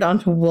smeared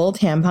onto wool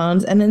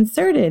tampons and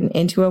inserted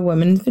into a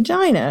woman's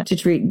vagina to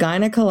treat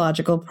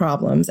gynecological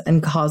problems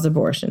and cause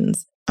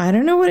abortions. I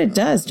don't know what it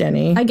does,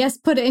 Jenny. I guess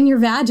put it in your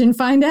vag and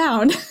find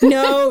out.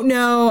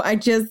 No. I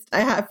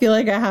feel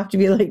like I have to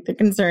be the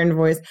concerned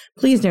voice.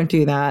 Please don't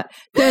do that.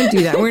 Don't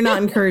do that. We're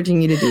not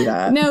encouraging you to do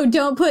that. No,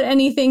 don't put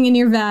anything in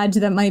your vag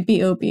that might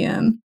be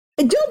opium.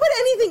 And don't put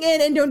anything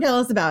in and don't tell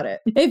us about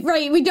it.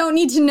 We don't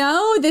need to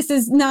know. This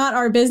is not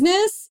our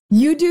business.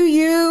 You do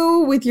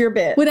you with your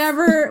bits.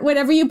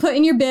 Whatever you put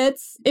in your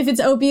bits. If it's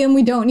opium,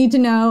 we don't need to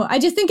know. I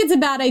just think it's a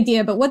bad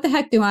idea, but what the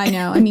heck do I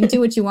know? I mean, do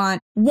what you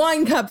want.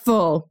 Wine cup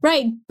full.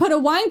 Right. Put a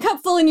wine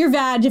cup full in your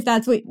vag if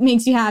that's what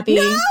makes you happy.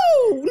 No,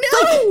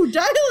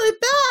 dial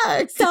it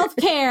back.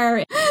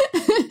 Self-care.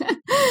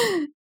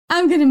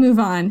 I'm going to move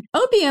on.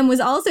 Opium was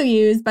also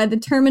used by the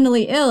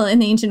terminally ill in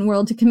the ancient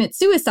world to commit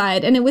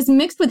suicide, and it was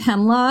mixed with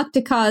hemlock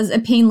to cause a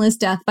painless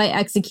death by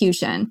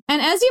execution.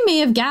 And as you may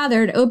have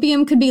gathered,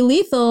 opium could be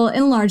lethal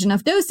in large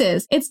enough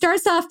doses. It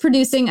starts off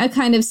producing a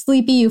kind of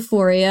sleepy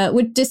euphoria,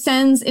 which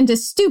descends into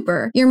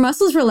stupor. Your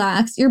muscles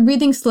relax, your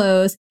breathing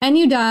slows, and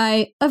you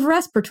die of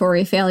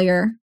respiratory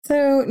failure.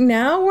 So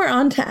now we're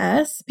on to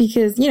S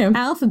because,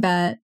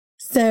 Alphabet.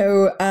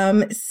 So,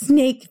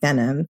 snake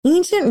venom.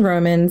 Ancient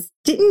Romans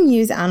didn't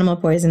use animal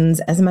poisons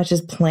as much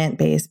as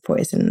plant-based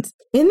poisons.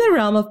 In the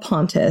realm of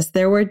Pontus,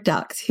 there were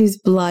ducks whose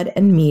blood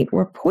and meat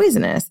were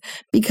poisonous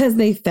because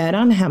they fed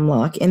on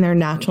hemlock in their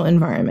natural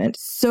environment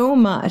so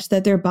much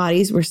that their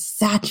bodies were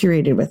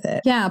saturated with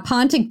it. Yeah,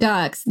 Pontic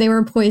ducks, they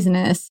were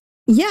poisonous.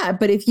 Yeah,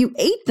 but if you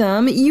ate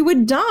them, you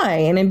would die.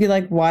 And it'd be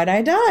like, why'd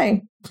I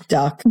die?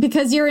 Duck.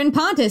 Because you're in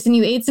Pontus and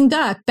you ate some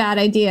duck. Bad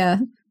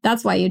idea.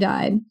 That's why you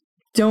died.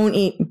 Don't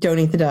eat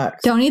the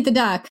ducks. Don't eat the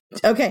duck.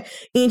 Okay.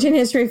 Ancient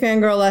history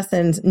fangirl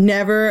lessons.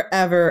 Never,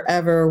 ever,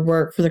 ever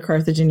work for the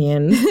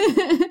Carthaginians.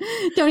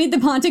 Don't eat the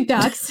Pontic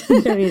ducks.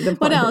 Don't eat the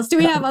Pontic What else? Do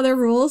we have other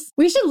rules?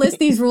 We should list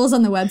these rules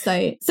on the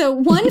website. So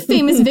one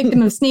famous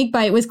victim of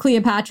snakebite was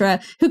Cleopatra,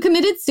 who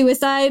committed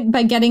suicide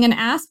by getting an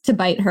asp to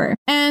bite her.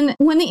 And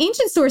when the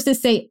ancient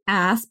sources say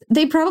asp,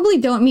 they probably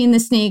don't mean the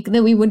snake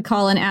that we would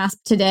call an asp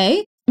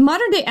today.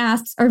 Modern-day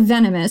asps are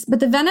venomous, but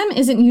the venom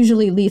isn't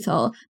usually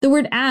lethal. The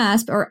word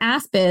asp, or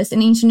aspis,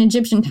 in ancient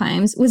Egyptian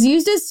times, was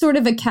used as sort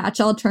of a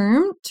catch-all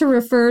term to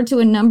refer to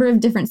a number of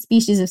different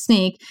species of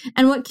snake,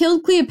 and what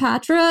killed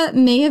Cleopatra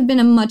may have been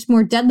a much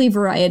more deadly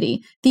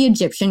variety, the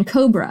Egyptian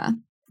cobra.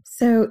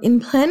 So, in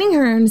planning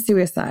her own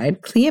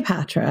suicide,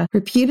 Cleopatra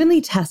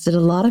repeatedly tested a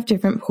lot of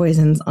different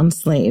poisons on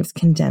slaves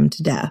condemned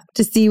to death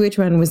to see which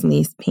one was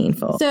least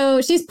painful. So,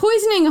 she's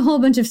poisoning a whole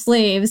bunch of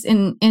slaves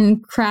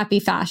in crappy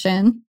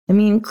fashion. I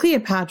mean,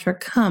 Cleopatra,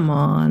 come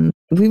on.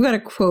 We've got a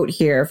quote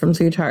here from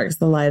Plutarch's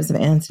The Lives of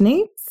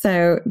Antony.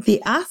 So,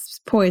 the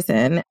asp's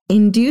poison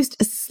induced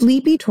a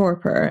sleepy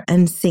torpor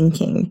and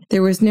sinking.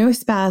 There was no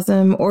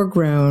spasm or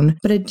groan,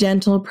 but a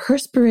gentle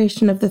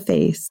perspiration of the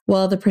face,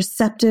 while the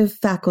perceptive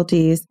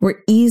faculties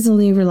were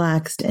easily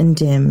relaxed and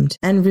dimmed,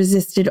 and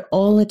resisted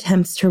all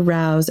attempts to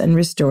rouse and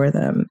restore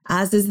them,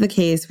 as is the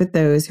case with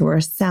those who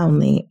are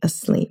soundly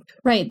asleep.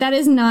 Right, that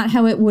is not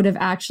how it would have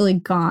actually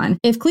gone.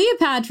 If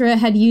Cleopatra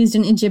had used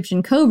an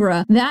Egyptian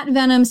cobra, that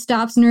venom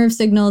stops nerve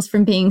signals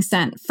from being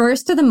sent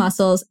first to the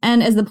muscles,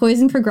 and as the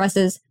poison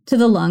progresses, to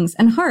the lungs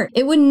and heart.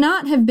 It would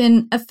not have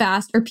been a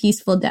fast or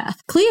peaceful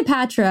death.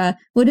 Cleopatra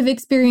would have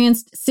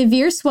experienced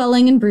severe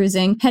swelling and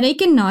bruising,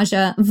 headache and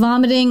nausea,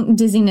 vomiting,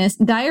 dizziness,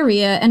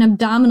 diarrhea, and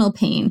abdominal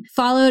pain,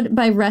 followed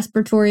by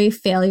respiratory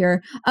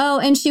failure. Oh,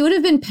 and she would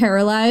have been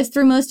paralyzed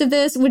through most of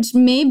this, which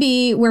may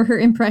be where her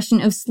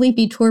impression of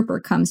sleepy torpor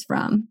comes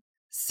from.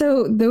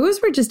 So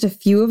those were just a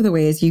few of the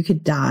ways you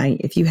could die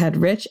if you had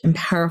rich and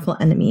powerful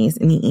enemies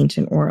in the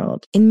ancient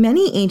world. In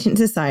many ancient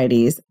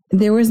societies,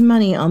 there was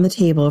money on the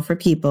table for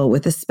people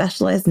with a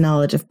specialized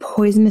knowledge of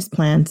poisonous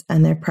plants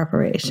and their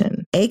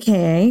preparation,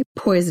 aka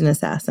poison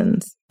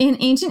assassins. In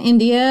ancient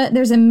India,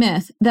 there's a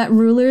myth that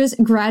rulers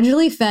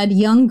gradually fed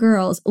young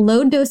girls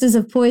low doses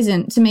of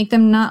poison to make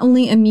them not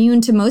only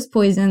immune to most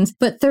poisons,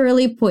 but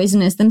thoroughly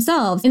poisonous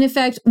themselves. In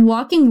effect,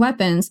 walking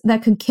weapons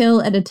that could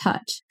kill at a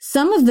touch.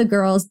 Some of the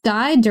girls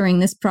died during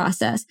this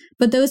process,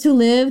 but those who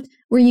lived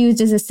were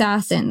used as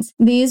assassins.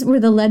 These were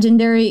the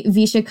legendary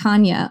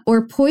Vishakanya,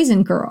 or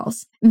poison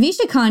girls.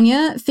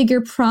 Vishakanya figure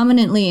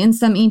prominently in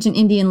some ancient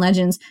Indian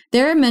legends.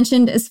 They're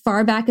mentioned as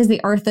far back as the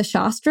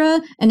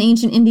Arthashastra, an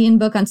ancient Indian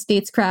book on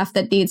statescraft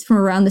that dates from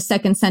around the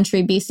 2nd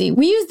century BC.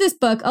 We use this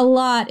book a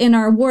lot in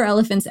our War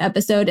Elephants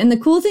episode, and the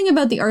cool thing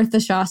about the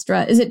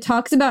Arthashastra is it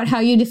talks about how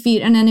you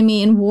defeat an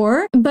enemy in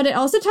war, but it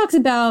also talks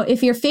about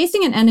if you're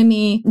facing an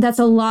enemy that's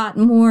a lot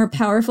more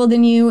powerful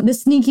than you, the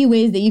sneaky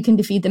ways that you can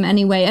defeat them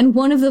anyway. And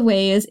one of the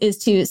ways is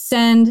to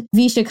send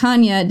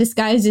Vishakanya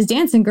disguised as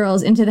dancing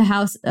girls into the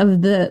house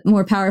of the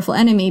more powerful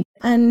enemy.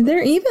 And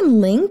they're even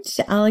linked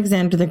to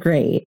Alexander the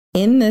Great.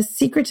 In the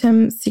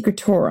Secretum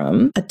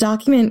Secretorum, a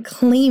document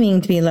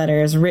claiming to be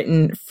letters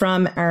written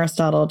from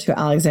Aristotle to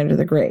Alexander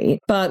the Great,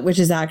 but which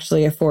is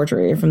actually a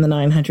forgery from the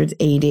 900s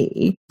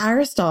AD,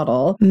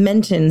 Aristotle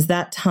mentions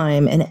that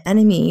time an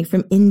enemy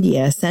from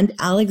India sent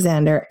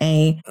Alexander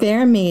a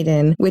fair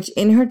maiden, which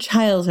in her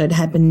childhood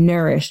had been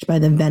nourished by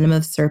the venom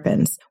of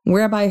serpents,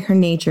 whereby her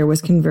nature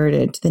was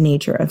converted to the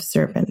nature of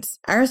serpents.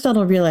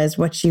 Aristotle realized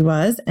what she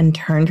was and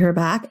turned her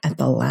back at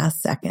the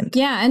last second.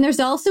 Yeah, and there's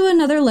also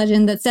another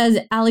legend that says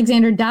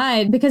Alexander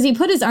died because he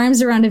put his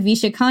arms around a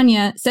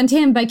Vishakanya sent to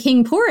him by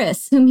King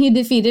Porus, whom he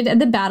defeated at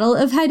the Battle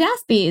of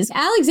Hydaspes.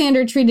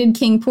 Alexander treated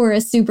King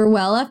Porus super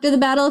well after the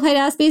Battle of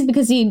Hydaspes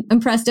because he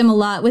impressed him a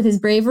lot with his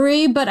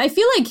bravery, but I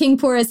feel like King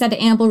Porus had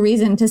ample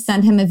reason to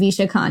send him a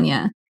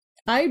Vishakanya.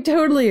 I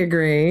totally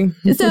agree.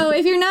 So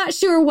if you're not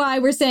sure why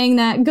we're saying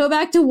that, go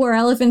back to War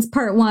Elephants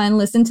Part 1,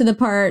 listen to the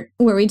part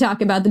where we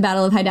talk about the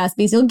Battle of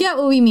Hydaspes. You'll get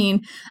what we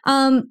mean.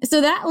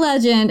 So that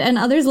legend and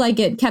others like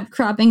it kept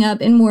cropping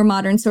up in more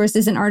modern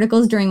sources and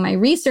articles during my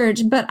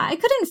research, but I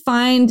couldn't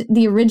find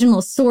the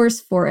original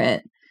source for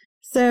it.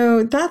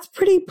 So that's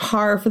pretty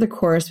par for the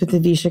course with the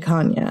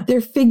Vishakanya. They're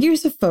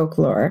figures of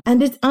folklore,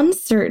 and it's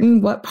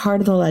uncertain what part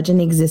of the legend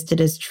existed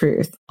as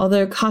truth.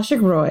 Although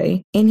Kaushik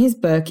Roy, in his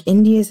book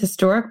India's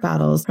Historic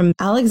Battles from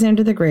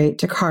Alexander the Great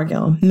to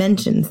Kargil,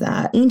 mentions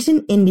that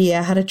ancient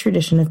India had a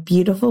tradition of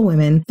beautiful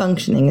women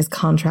functioning as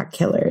contract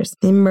killers.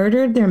 They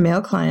murdered their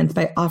male clients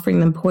by offering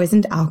them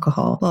poisoned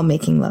alcohol while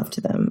making love to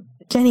them.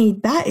 Jenny,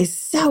 that is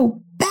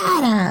so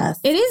badass.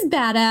 It is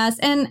badass.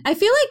 And I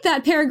feel like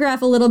that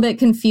paragraph a little bit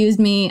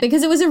confused me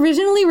because it was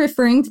originally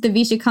referring to the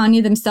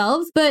Vishakanya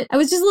themselves, but I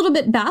was just a little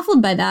bit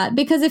baffled by that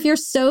because if you're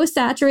so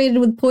saturated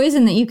with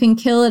poison that you can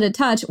kill at a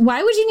touch,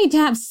 why would you need to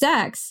have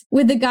sex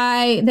with the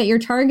guy that you're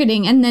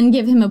targeting and then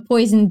give him a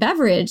poison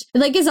beverage?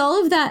 Like, is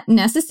all of that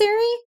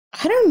necessary?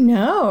 I don't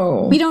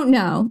know. We don't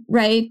know,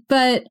 right?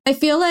 But I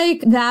feel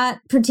like that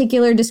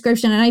particular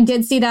description, and I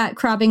did see that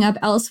cropping up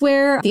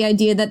elsewhere, the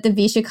idea that the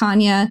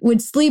Vishakanya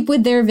would sleep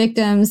with their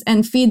victims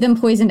and feed them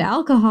poisoned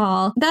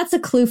alcohol, that's a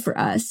clue for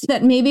us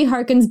that maybe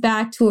harkens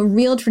back to a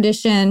real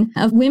tradition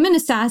of women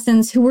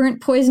assassins who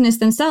weren't poisonous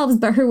themselves,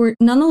 but who were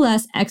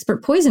nonetheless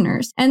expert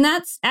poisoners. And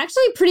that's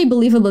actually pretty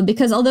believable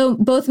because although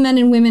both men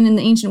and women in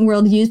the ancient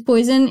world used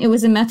poison, it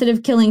was a method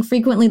of killing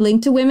frequently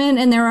linked to women,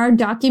 and there are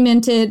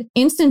documented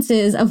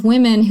instances of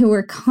women who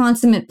were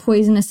consummate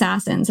poison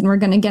assassins, and we're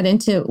going to get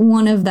into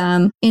one of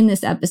them in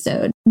this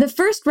episode. The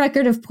first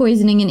record of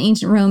poisoning in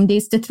ancient Rome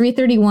dates to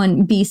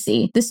 331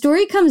 BC. The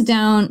story comes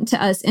down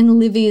to us in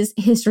Livy's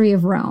History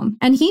of Rome,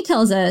 and he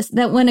tells us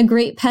that when a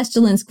great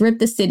pestilence gripped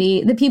the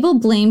city, the people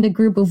blamed a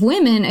group of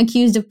women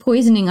accused of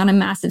poisoning on a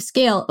massive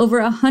scale.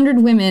 Over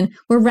 100 women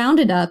were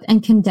rounded up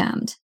and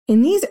condemned.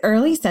 In these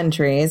early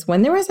centuries,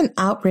 when there was an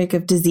outbreak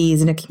of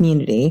disease in a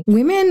community,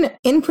 women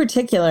in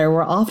particular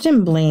were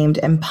often blamed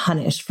and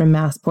punished for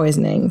mass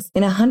poisonings.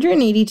 In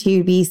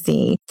 182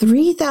 BC,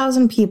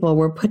 3,000 people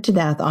were put to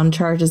death on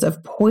charges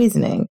of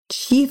poisoning,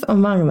 chief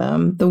among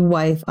them the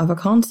wife of a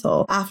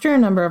consul, after a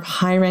number of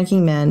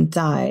high-ranking men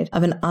died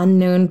of an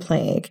unknown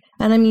plague.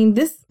 And I mean,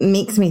 this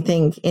makes me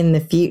think in the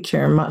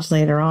future, much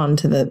later on,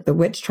 to the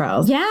witch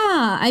trials. Yeah,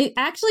 I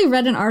actually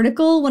read an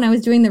article when I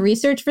was doing the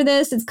research for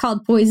this. It's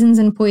called Poisons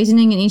and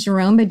Poisoning in Ancient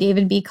Rome by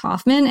David B.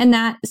 Kaufman, and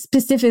that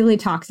specifically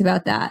talks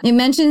about that. It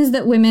mentions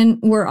that women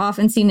were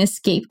often seen as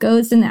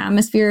scapegoats in the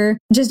atmosphere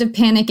just of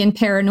panic and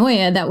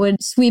paranoia that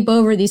would sweep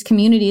over these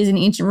communities in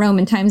ancient Rome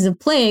in times of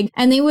plague,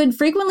 and they would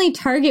frequently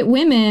target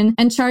women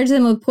and charge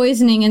them with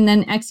poisoning and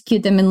then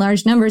execute them in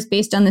large numbers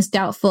based on this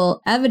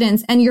doubtful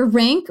evidence, and your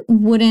rank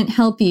wouldn't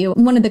help you.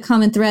 One of the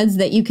common threads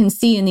that you can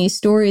see in these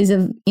stories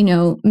of,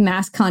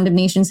 mass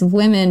condemnations of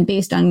women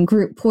based on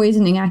group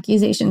poisoning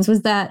accusations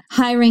was that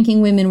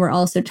high-ranking women were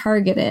also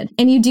targeted.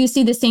 And you do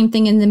see the same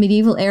thing in the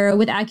medieval era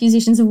with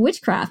accusations of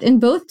witchcraft. In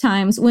both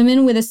times,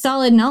 women with a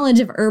solid knowledge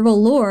of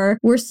herbal lore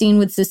were seen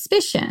with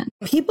suspicion.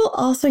 People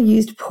also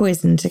used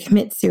poison to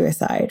commit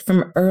suicide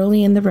from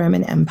early in the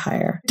Roman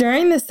Empire.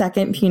 During the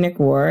Second Punic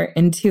War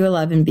in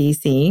 211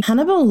 BC,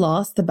 Hannibal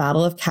lost the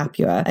Battle of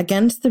Capua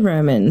against the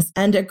Romans,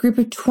 and a group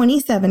of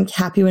 27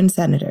 Capuan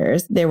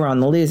senators, they were on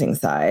the losing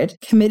side,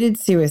 committed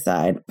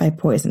suicide by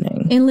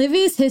poisoning. In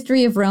Livy's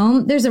History of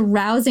Rome, there's a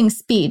rousing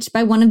speech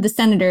by one of the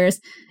senators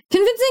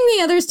convincing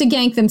the others to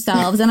gank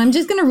themselves. And I'm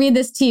just going to read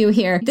this to you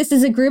here. This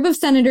is a group of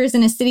senators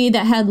in a city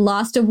that had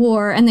lost a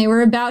war, and they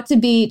were about to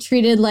be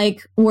treated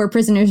like war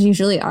prisoners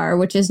usually are,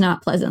 which is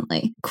not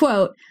pleasantly.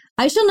 Quote,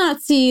 "I shall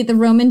not see the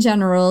Roman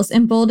generals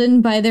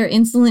emboldened by their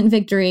insolent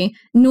victory,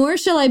 nor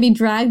shall I be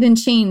dragged in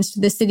chains to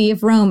the city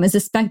of Rome as a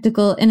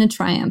spectacle and a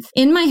triumph.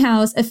 In my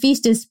house a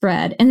feast is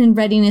spread and in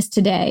readiness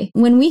today.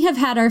 When we have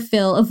had our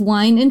fill of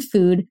wine and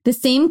food, the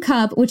same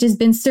cup which has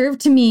been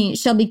served to me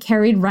shall be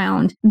carried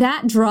round.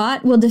 That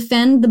draught will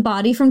defend the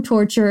body from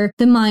torture,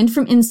 the mind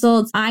from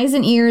insults, eyes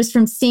and ears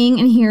from seeing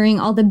and hearing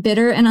all the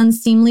bitter and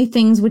unseemly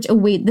things which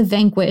await the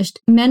vanquished.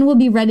 Men will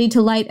be ready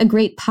to light a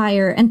great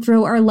pyre and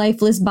throw our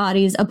lifeless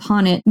bodies upon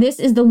it. This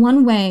is the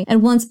one way,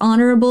 at once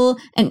honorable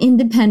and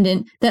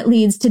independent, that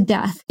leads to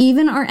death.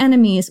 Even our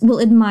enemies will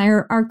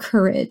admire our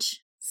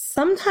courage."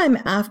 Sometime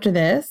after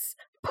this,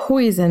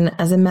 poison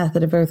as a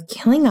method of both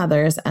killing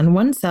others and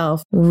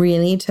oneself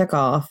really took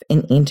off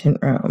in ancient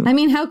Rome. I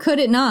mean, how could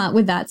it not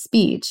with that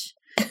speech?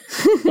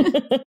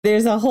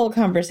 There's a whole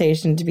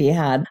conversation to be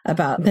had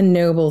about the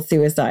noble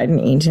suicide in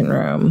ancient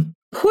Rome.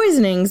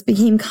 Poisonings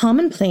became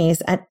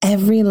commonplace at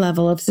every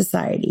level of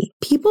society.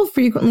 People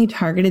frequently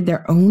targeted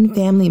their own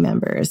family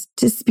members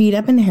to speed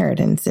up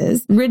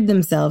inheritances, rid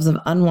themselves of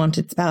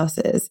unwanted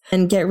spouses,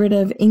 and get rid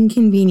of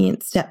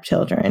inconvenient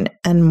stepchildren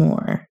and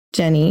more.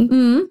 Jenny,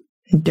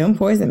 don't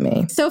poison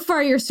me. So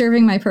far, you're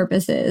serving my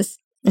purposes.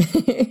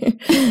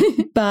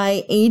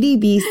 By 80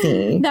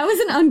 BC. That was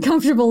an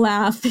uncomfortable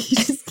laugh. You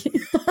just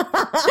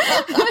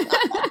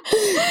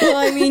Well,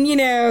 I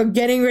mean,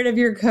 getting rid of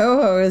your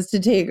co-host to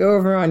take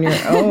over on your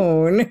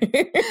own. I mean,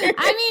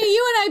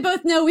 you and I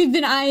both know we've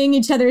been eyeing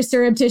each other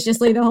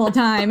surreptitiously the whole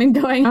time and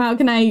going, how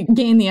can I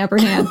gain the upper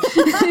hand? I'm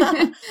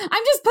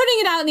just putting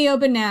it out in the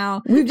open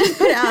now. We've just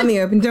put it out in the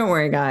open. Don't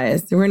worry,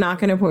 guys. We're not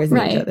going to poison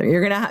each other.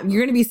 You're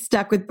going to be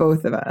stuck with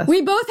both of us.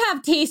 We both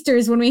have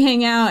tasters when we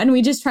hang out, and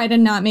we just try to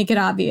not make it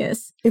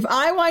obvious. If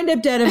I wind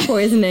up dead of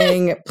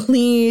poisoning,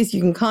 please,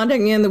 you can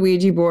contact me on the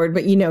Ouija board,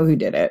 but you know who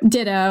did it.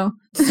 Ditto.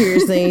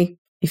 Seriously.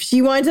 If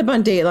she winds up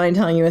on Dateline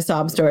telling you a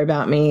sob story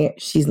about me,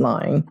 she's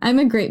lying. I'm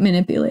a great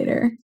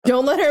manipulator.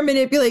 Don't let her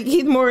manipulate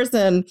Keith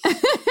Morrison.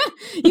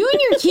 You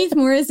and your Keith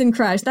Morrison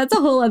crush, that's a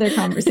whole other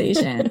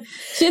conversation.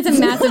 She has a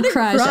massive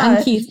crush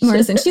on Keith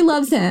Morrison. She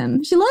loves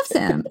him. She loves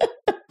him.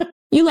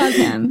 You love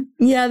him.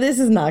 Yeah, this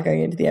is not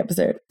going into the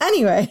episode.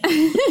 Anyway,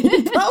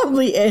 it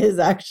probably is,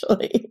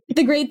 actually.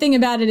 The great thing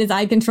about it is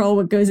I control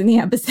what goes in the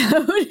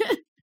episode.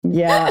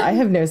 Yeah, I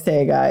have no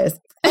say, guys.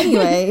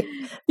 Anyway.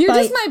 You're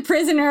just my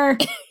prisoner.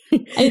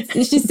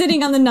 She's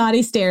sitting on the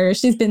naughty stairs.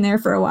 She's been there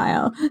for a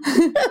while.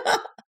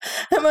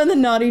 I'm on the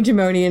naughty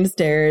Jamonian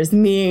stairs.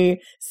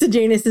 Me,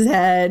 Sejanus's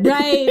head.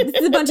 Right.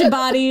 This is a bunch of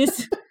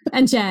bodies.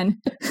 And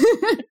Jen.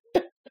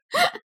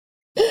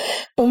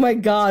 Oh my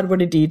God,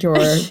 what a detour.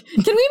 Can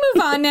we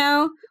move on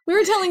now? We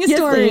were telling a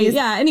story. Please.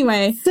 Yeah,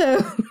 anyway.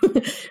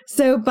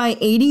 So by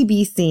 80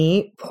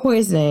 BC,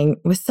 poisoning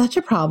was such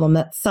a problem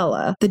that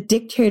Sulla, the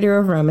dictator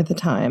of Rome at the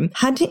time,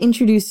 had to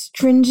introduce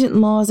stringent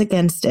laws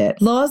against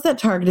it. Laws that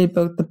targeted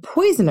both the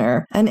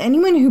poisoner and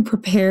anyone who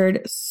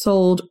prepared,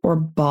 sold, or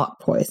bought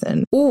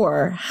poison,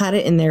 or had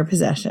it in their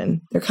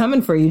possession. They're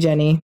coming for you,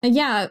 Jenny.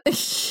 Yeah.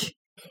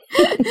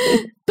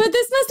 But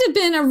this must have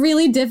been a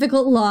really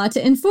difficult law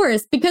to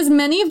enforce because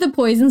many of the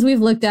poisons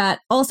we've looked at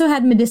also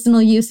had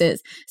medicinal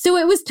uses. So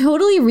it was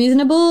totally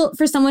reasonable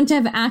for someone to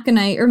have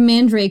aconite or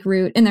mandrake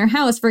root in their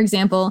house, for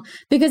example,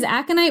 because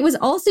aconite was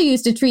also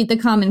used to treat the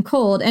common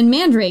cold and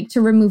mandrake to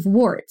remove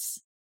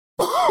warts.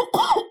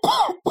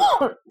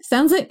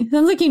 Sounds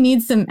like you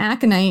need some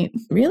aconite.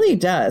 Really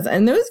does.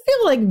 And those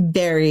feel like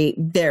very,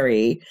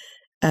 very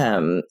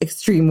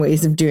extreme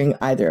ways of doing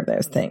either of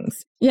those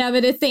things. Yeah,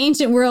 but it's the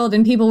ancient world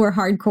and people were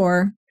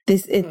hardcore.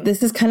 This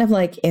is kind of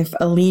like if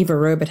Aleve or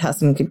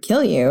Robitussin could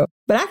kill you.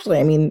 But actually,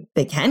 I mean,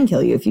 they can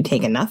kill you if you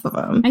take enough of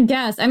them. I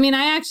guess. I mean,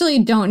 I actually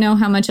don't know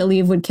how much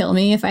Aleve would kill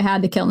me if I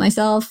had to kill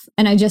myself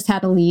and I just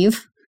had Aleve.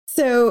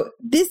 So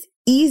this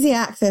easy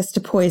access to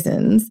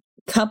poisons,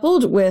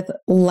 coupled with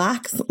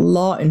lax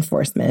law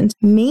enforcement,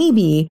 may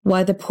be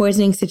why the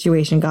poisoning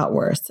situation got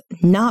worse,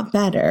 not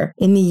better,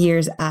 in the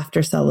years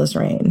after Sulla's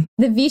reign.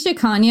 The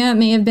Vishakanya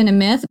may have been a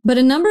myth, but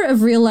a number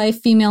of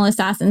real-life female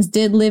assassins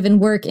did live and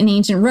work in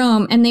ancient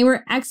Rome, and they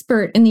were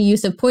expert in the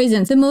use of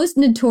poisons. The most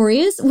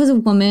notorious was a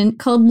woman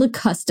called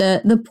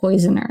Locusta the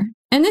Poisoner.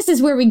 And this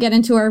is where we get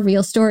into our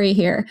real story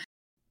here.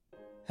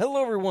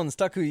 Hello everyone,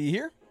 Stakuyi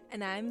here.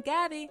 And I'm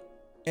Gabby.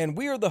 And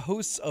we are the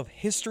hosts of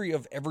History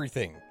of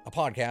Everything, a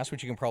podcast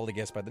which you can probably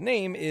guess by the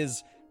name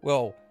is,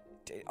 well,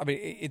 I mean,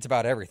 it's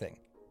about everything.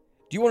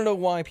 Do you want to know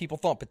why people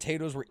thought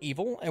potatoes were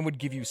evil and would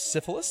give you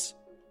syphilis?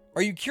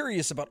 Are you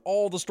curious about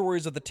all the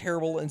stories of the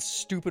terrible and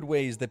stupid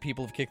ways that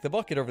people have kicked the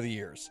bucket over the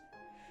years?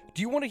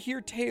 Do you want to hear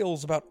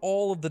tales about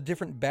all of the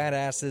different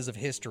badasses of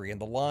history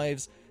and the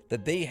lives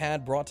that they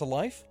had brought to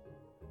life?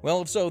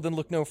 Well, if so, then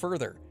look no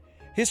further.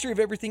 History of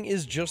Everything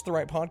is just the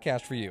right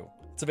podcast for you.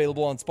 It's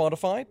available on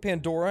Spotify,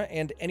 Pandora,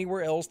 and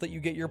anywhere else that you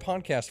get your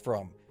podcast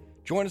from.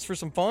 Join us for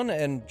some fun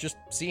and just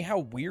see how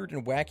weird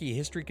and wacky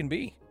history can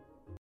be.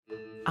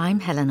 I'm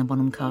Helena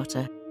Bonham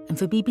Carter, and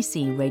for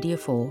BBC Radio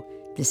 4,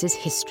 this is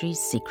History's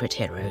Secret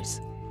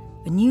Heroes,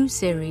 a new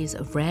series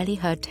of rarely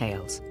heard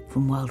tales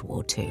from World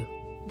War II.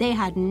 They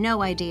had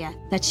no idea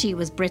that she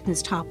was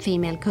Britain's top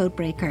female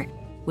codebreaker.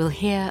 We'll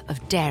hear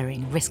of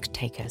daring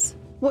risk-takers.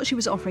 What she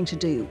was offering to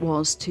do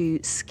was to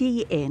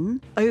ski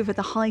in over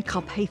the high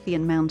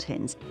Carpathian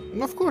mountains.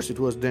 Of course it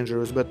was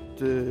dangerous, but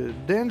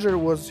danger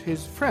was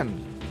his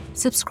friend.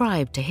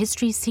 Subscribe to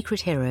History's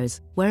Secret Heroes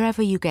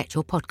wherever you get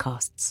your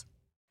podcasts.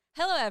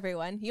 Hello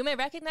everyone, you may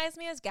recognize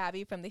me as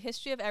Gabby from the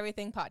History of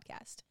Everything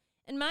podcast.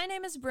 And my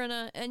name is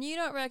Brenna, and you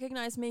don't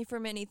recognize me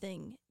from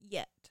anything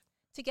yet.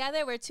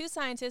 Together, we're two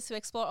scientists who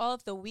explore all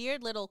of the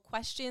weird little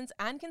questions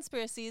and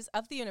conspiracies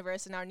of the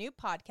universe in our new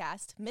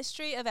podcast,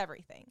 Mystery of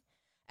Everything.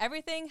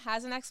 Everything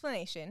has an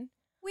explanation.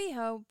 We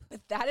hope.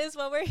 But that is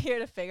what we're here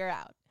to figure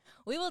out.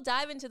 We will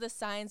dive into the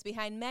science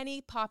behind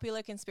many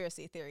popular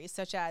conspiracy theories,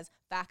 such as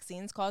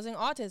vaccines causing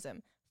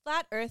autism,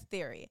 flat earth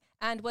theory,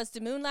 and was the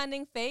moon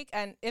landing fake?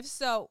 And if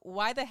so,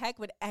 why the heck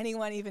would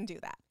anyone even do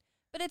that?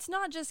 But it's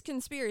not just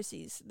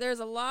conspiracies. There's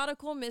a lot of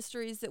cool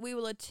mysteries that we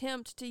will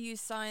attempt to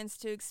use science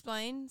to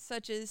explain,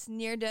 such as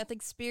near-death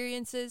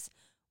experiences,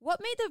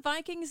 what made the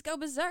Vikings go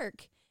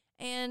berserk,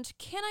 and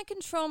can I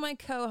control my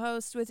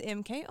co-host with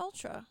MK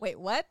Ultra? Wait,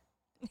 what?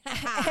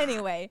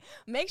 Anyway,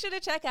 make sure to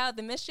check out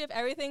the Mystery of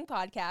Everything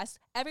podcast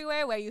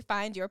everywhere where you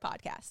find your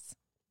podcasts.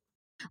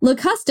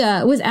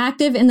 Locusta was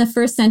active in the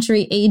 1st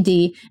century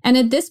AD, and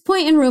at this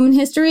point in Roman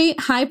history,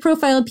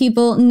 high-profile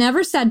people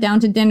never sat down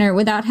to dinner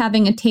without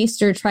having a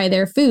taster try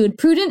their food.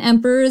 Prudent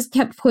emperors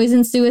kept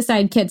poison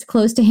suicide kits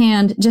close to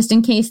hand just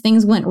in case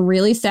things went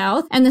really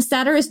south, and the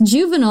satirist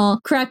Juvenal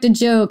cracked a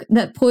joke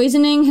that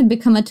poisoning had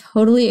become a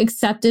totally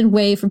accepted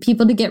way for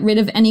people to get rid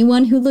of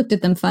anyone who looked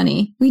at them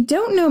funny. We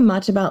don't know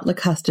much about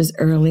Locusta's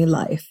early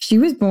life. She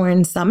was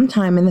born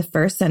sometime in the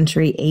 1st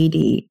century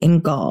AD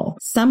in Gaul,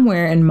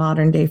 somewhere in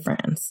modern-day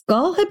France. France.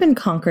 Gaul had been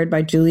conquered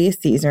by Julius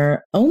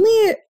Caesar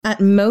only at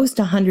most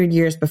 100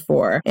 years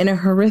before in a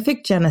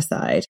horrific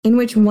genocide in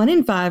which 1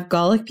 in 5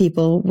 Gallic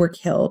people were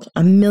killed,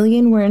 1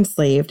 million were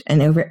enslaved,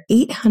 and over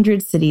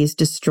 800 cities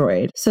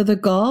destroyed. So the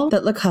Gaul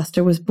that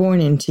Locusta was born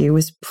into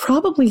was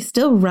probably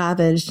still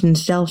ravaged and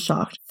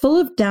shell-shocked, full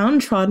of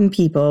downtrodden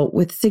people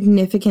with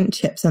significant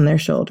chips on their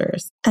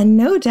shoulders. And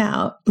no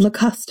doubt,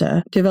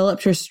 Locusta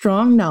developed her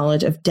strong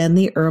knowledge of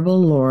deadly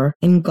herbal lore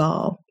in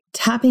Gaul,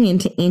 tapping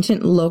into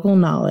ancient local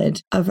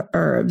knowledge of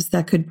herbs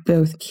that could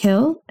both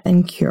kill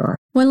and cure.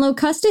 When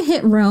Locusta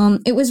hit Rome,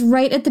 it was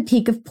right at the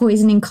peak of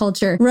poisoning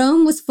culture.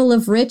 Rome was full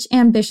of rich,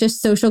 ambitious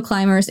social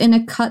climbers in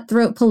a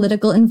cutthroat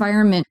political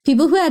environment,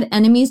 people who had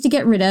enemies to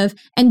get rid of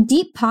and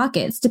deep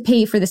pockets to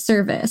pay for the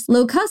service.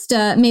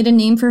 Locusta made a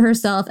name for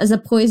herself as a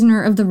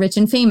poisoner of the rich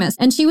and famous,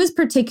 and she was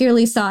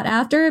particularly sought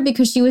after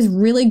because she was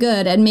really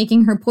good at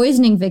making her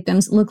poisoning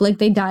victims look like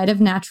they died of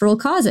natural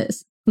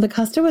causes.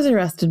 Locusta was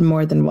arrested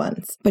more than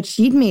once, but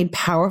she'd made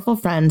powerful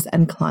friends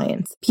and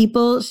clients,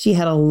 people she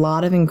had a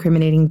lot of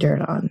incriminating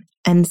dirt on.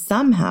 And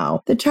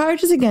somehow, the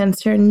charges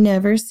against her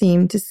never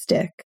seemed to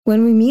stick.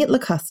 When we meet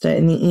Locusta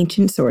in the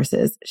ancient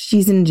sources,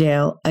 she's in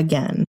jail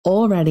again,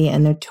 already a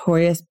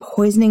notorious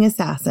poisoning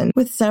assassin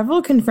with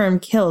several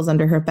confirmed kills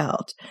under her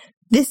belt.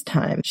 This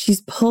time,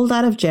 she's pulled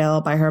out of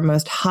jail by her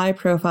most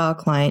high-profile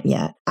client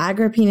yet,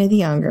 Agrippina the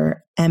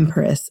Younger,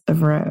 Empress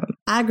of Rome.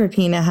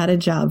 Agrippina had a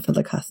job for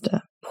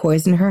Locusta: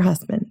 poison her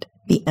husband,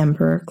 the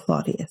Emperor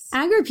Claudius.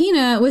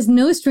 Agrippina was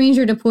no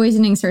stranger to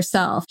poisonings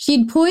herself.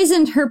 She'd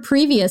poisoned her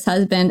previous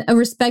husband, a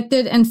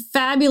respected and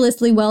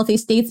fabulously wealthy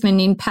statesman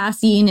named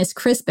Passienus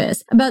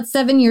Crispus, about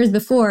 7 years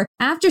before,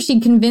 after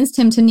she'd convinced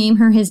him to name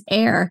her his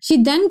heir.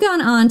 She'd then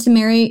gone on to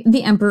marry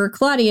the Emperor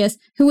Claudius,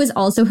 who was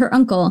also her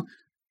uncle.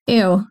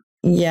 Ew.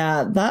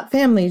 Yeah, that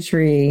family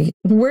tree.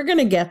 We're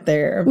gonna get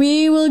there.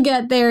 We will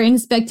get there in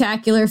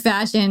spectacular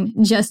fashion.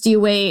 Just you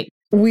wait.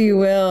 We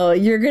will.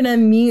 You're gonna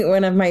meet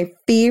one of my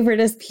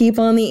favoriteest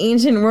people in the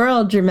ancient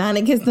world,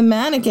 Germanicus the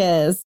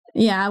Manicus.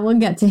 Yeah, we'll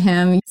get to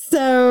him.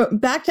 So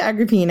back to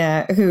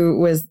Agrippina, who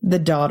was the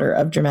daughter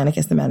of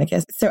Germanicus the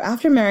Manicus. So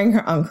after marrying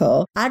her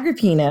uncle,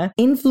 Agrippina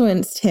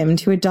influenced him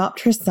to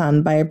adopt her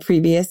son by a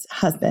previous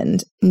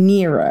husband,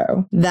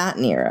 Nero,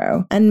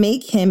 and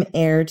make him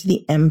heir to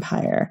the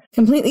empire,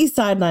 completely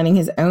sidelining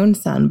his own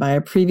son by a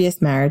previous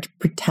marriage,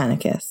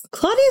 Britannicus.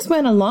 Claudius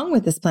went along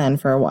with this plan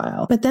for a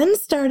while, but then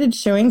started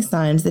showing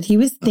signs that he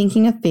was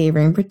thinking of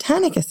favoring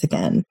Britannicus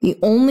again. The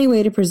only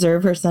way to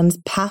preserve her son's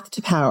path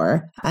to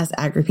power, as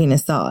Agrippina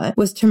saw it,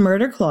 was to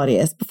murder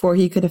Claudius before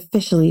he could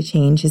officially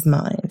change his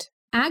mind.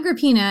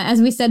 Agrippina,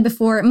 as we said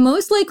before,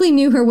 most likely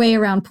knew her way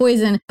around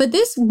poison, but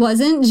this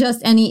wasn't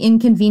just any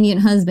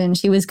inconvenient husband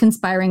she was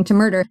conspiring to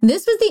murder.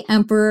 This was the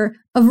Emperor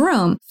of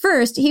Rome.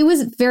 First, he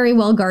was very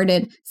well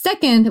guarded.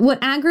 Second, what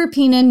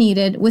Agrippina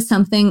needed was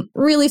something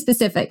really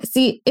specific.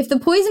 See, if the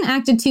poison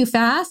acted too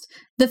fast,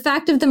 the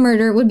fact of the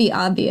murder would be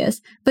obvious.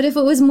 But if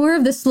it was more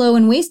of the slow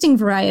and wasting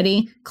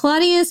variety,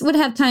 Claudius would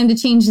have time to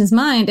change his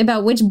mind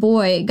about which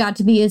boy got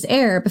to be his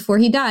heir before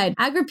he died.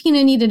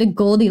 Agrippina needed a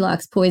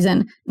Goldilocks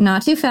poison.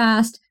 Not too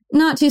fast,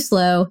 not too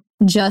slow,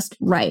 just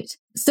right.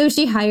 So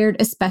she hired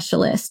a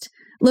specialist.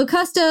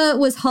 Locusta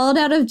was hauled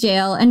out of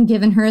jail and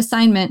given her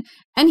assignment.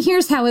 And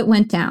here's how it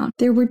went down.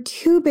 There were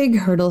 2 big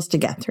hurdles to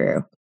get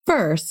through.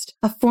 First,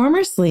 a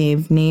former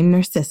slave named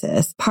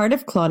Narcissus, part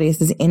of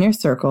Claudius's inner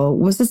circle,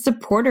 was a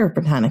supporter of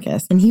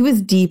Britannicus, and he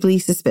was deeply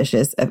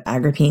suspicious of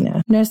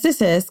Agrippina.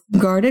 Narcissus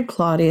guarded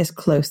Claudius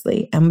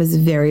closely and was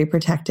very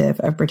protective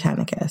of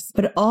Britannicus.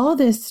 But all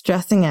this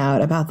stressing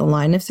out about the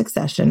line of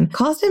succession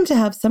caused him to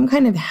have some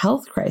kind of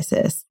health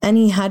crisis, and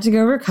he had to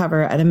go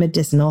recover at a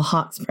medicinal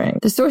hot spring.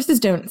 The sources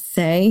don't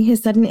say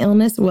his sudden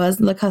illness was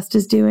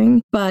Locusta's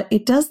doing, but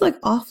it does look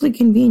awfully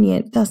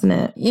convenient, doesn't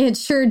it? It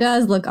sure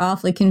does look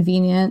awfully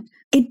convenient.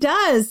 It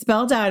does.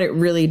 Spelled out, it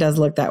really does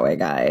look that way,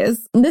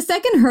 guys. The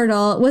second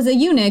hurdle was a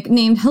eunuch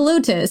named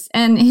Halotus,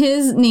 and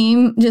his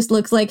name just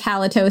looks like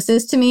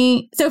halitosis to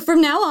me. So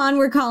from now on,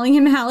 we're calling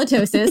him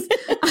Halitosis.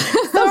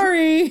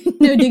 Sorry.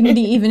 No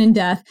dignity even in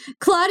death.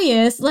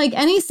 Claudius, like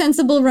any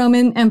sensible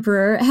Roman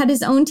emperor, had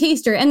his own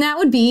taster, and that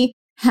would be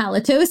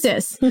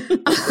halitosis.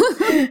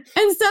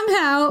 And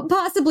somehow,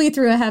 possibly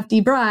through a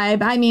hefty bribe,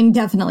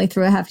 definitely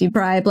through a hefty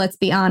bribe, let's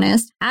be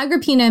honest,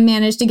 Agrippina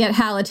managed to get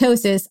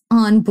halitosis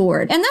on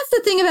board. And that's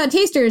the thing about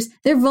tasters,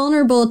 they're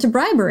vulnerable to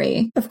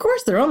bribery. Of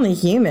course, they're only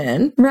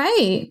human.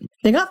 Right.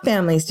 They got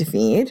families to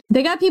feed.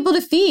 They got people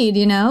to feed,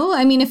 you know?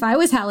 If I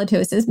was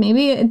halitosis,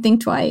 maybe I'd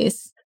think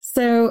twice.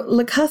 So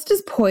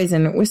Locusta's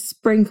poison was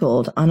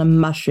sprinkled on a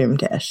mushroom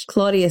dish,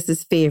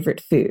 Claudius's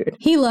favorite food.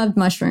 He loved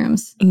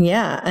mushrooms.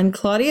 Yeah, and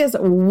Claudius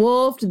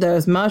wolfed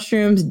those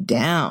mushrooms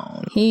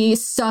down. He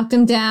sucked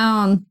them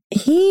down.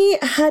 He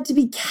had to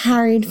be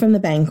carried from the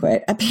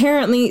banquet,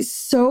 apparently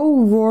so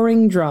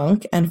roaring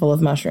drunk and full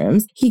of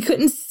mushrooms, he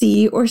couldn't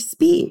see or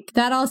speak.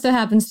 That also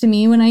happens to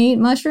me when I eat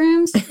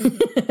mushrooms.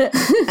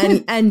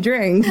 and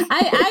drink.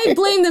 I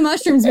blame the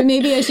mushrooms, but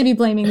maybe I should be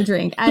blaming the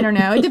drink. I don't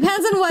know. It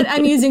depends on what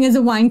I'm using as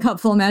a wine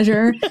cupful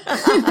measure.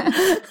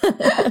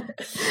 I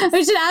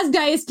should ask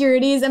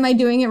Dioscurides, am I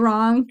doing it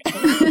wrong?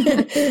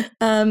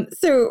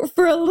 So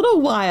for a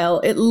little while,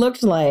 it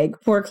looked like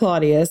poor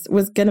Claudius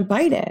was going to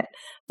bite it.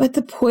 But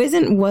the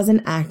poison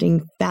wasn't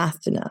acting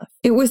fast enough.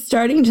 It was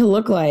starting to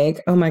look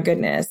like, oh my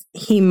goodness,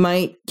 he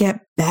might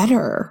get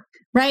better.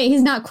 Right,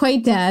 he's not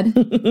quite dead.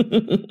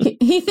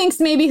 he thinks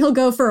maybe he'll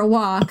go for a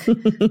walk.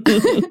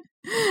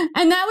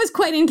 And that was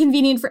quite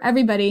inconvenient for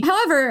everybody.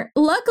 However,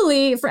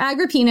 luckily for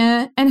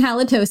Agrippina and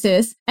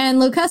Halitosis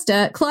and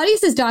Locusta,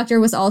 Claudius's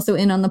doctor was also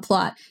in on the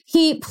plot.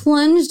 He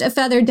plunged a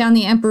feather down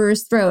the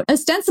emperor's throat,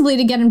 ostensibly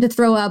to get him to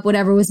throw up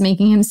whatever was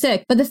making him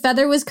sick. But the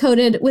feather was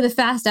coated with a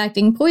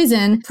fast-acting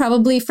poison,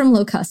 probably from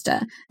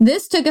Locusta.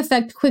 This took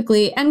effect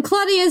quickly, and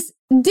Claudius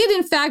did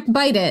in fact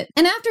bite it.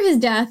 And after his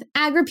death,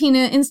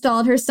 Agrippina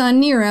installed her son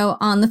Nero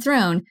on the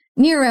throne.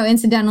 Nero,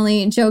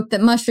 incidentally, joked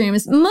that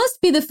mushrooms must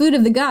be the food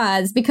of the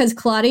gods because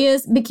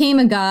Claudius became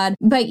a god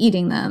by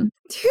eating them.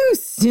 Too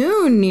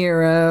soon,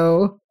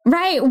 Nero.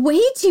 Right,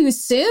 way too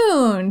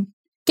soon.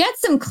 Get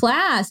some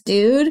class,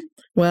 dude.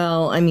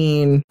 Well, I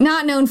mean...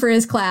 Not known for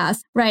his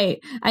class. Right,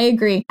 I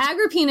agree.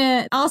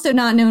 Agrippina, also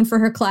not known for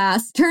her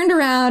class, turned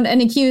around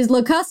and accused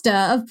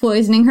Locusta of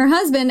poisoning her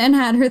husband and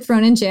had her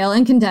thrown in jail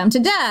and condemned to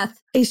death.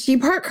 Is she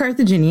part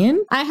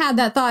Carthaginian? I had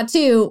that thought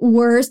too.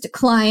 Worst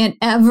client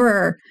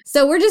ever.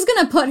 So we're just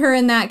going to put her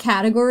in that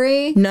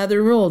category.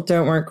 Another rule,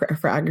 don't work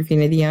for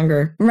Agrippina the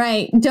Younger.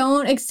 Right.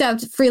 Don't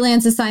accept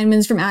freelance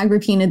assignments from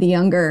Agrippina the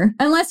Younger.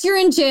 Unless you're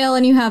in jail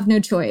and you have no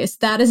choice.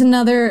 That is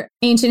another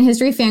ancient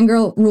history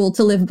fangirl rule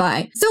to live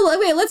by. So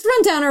wait, let's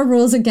run down our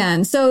rules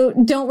again. So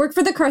don't work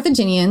for the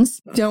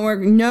Carthaginians. Don't work,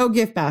 no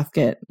gift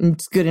basket.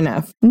 It's good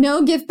enough.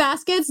 No gift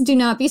baskets. Do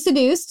not be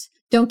seduced.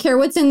 Don't care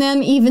what's in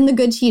them, even the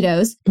good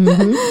Cheetos.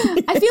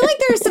 Mm-hmm. I feel like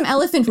there are some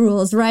elephant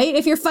rules, right?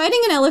 If you're fighting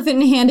an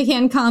elephant in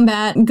hand-to-hand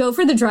combat, go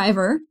for the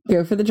driver.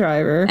 Go for the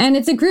driver. And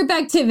it's a group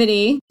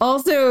activity.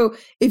 Also,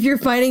 if you're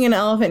fighting an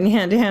elephant in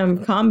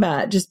hand-to-hand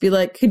combat, just be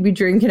like, could we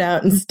drink it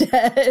out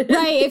instead?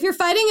 Right. If you're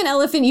fighting an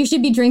elephant, you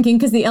should be drinking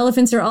because the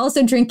elephants are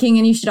also drinking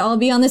and you should all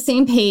be on the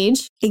same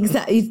page.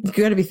 Exactly. You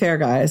gotta be fair,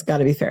 guys.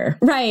 Gotta be fair.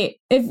 Right.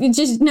 If it's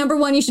just number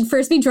 1, you should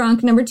first be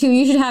drunk. Number 2,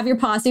 you should have your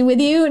posse with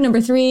you.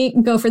 Number 3,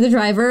 go for the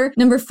driver.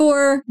 Number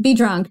 4, be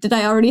drunk. Did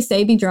I already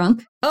say be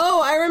drunk?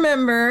 Oh, I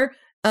remember.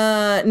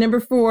 Number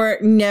 4,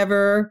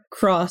 never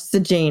cross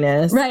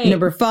Sejanus. Right.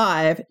 Number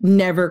 5,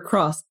 never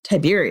cross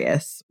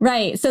Tiberius.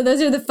 Right. So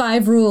those are the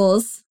 5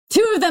 rules.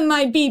 2 of them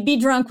might be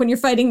drunk when you're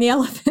fighting the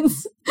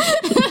elephants.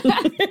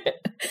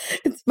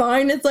 It's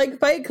fine. It's like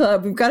Fight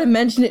Club. We've got to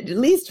mention it at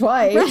least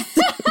twice.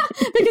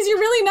 Because you're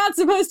really not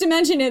supposed to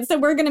mention it, so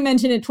we're going to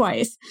mention it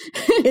twice.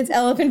 It's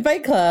Elephant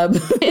Fight Club.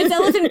 It's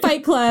Elephant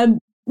Fight Club.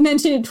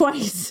 Mention it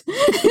twice.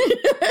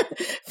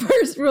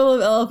 First rule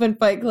of Elephant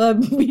Fight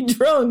Club, be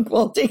drunk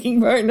while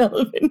taking part in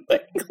Elephant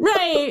Fight Club.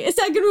 Right.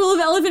 Second rule of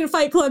Elephant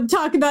Fight Club,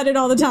 talk about it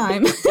all the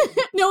time.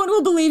 No one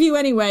will believe you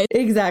anyway.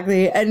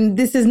 Exactly. And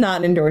this is not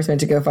an endorsement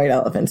to go fight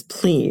elephants,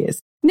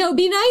 please. No,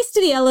 be nice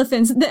to the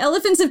elephants. The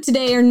elephants of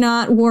today are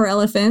not war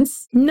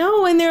elephants.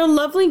 No, and they're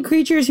lovely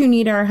creatures who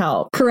need our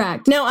help.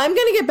 Correct. Now, I'm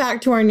going to get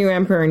back to our new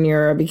Emperor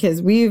Nero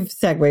because we've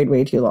segued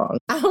way too long.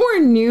 Our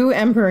new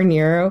Emperor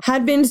Nero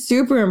had been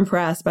super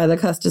impressed by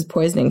Locusta's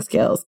poisoning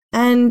skills.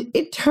 And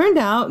it turned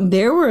out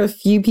there were a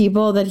few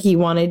people that he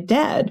wanted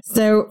dead.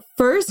 So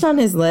first on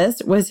his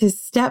list was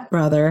his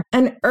stepbrother,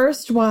 an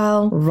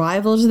erstwhile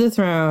rival to the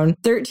throne,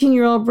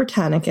 13-year-old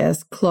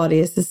Britannicus,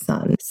 Claudius's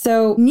son.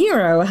 So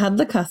Nero had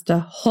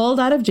Locusta hauled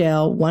out of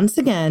jail once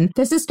again.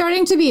 This is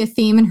starting to be a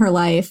theme in her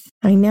life.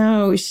 I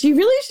know. She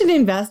really should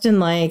invest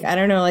in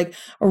a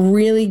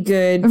really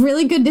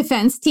good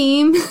defense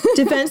team.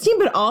 Defense team,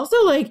 but also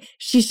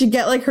she should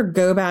get her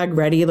go bag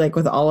ready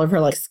with all of her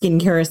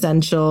skincare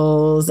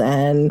essentials.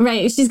 And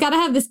right, she's got to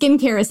have the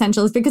skincare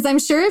essentials because I'm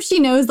sure if she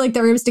knows the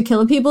herbs to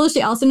kill people,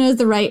 she also knows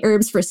the right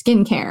herbs for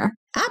skincare.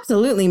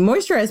 Absolutely.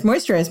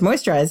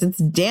 Moisturize. It's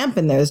damp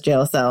in those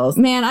jail cells.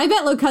 Man, I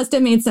bet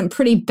Locusta made some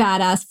pretty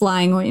badass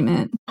flying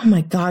ointment. Oh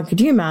my God,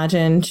 could you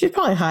imagine? She's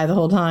probably high the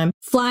whole time.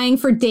 Flying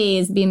for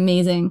days would be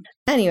amazing.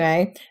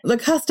 Anyway,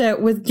 Locusta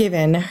was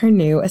given her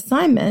new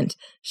assignment,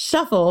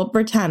 shuffle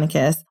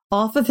Britannicus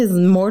off of his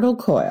mortal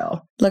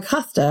coil.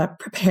 Locusta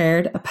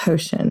prepared a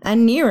potion,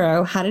 and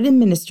Nero had it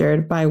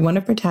administered by one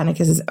of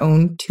Britannicus's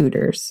own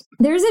tutors.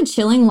 There's a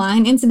chilling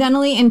line,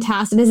 incidentally, in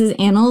Tacitus's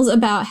annals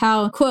about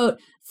how, quote,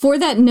 For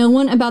that no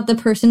one about the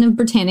person of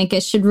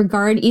Britannicus should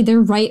regard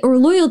either right or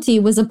loyalty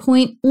was a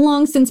point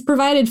long since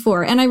provided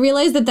for. And I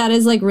realize that that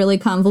is like really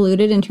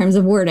convoluted in terms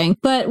of wording.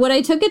 But what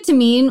I took it to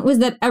mean was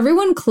that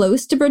everyone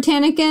close to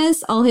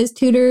Britannicus, all his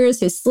tutors,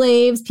 his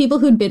slaves, people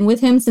who'd been with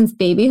him since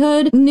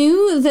babyhood,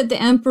 knew that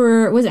the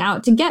emperor was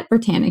out to get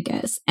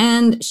Britannicus.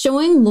 And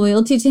showing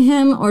loyalty to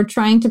him or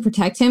trying to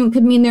protect him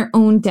could mean their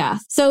own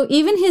death. So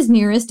even his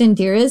nearest and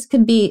dearest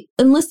could be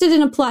enlisted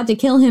in a plot to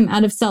kill him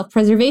out of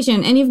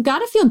self-preservation. And you've got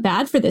to feel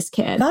bad for this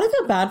kid. Gotta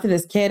feel bad for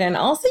this kid. And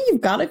also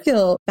you've got to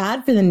feel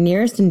bad for the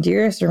nearest and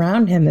dearest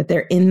around him that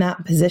they're in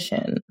that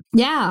position.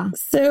 Yeah.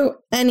 So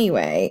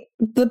anyway,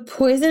 the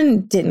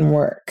poison didn't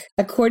work.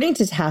 According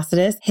to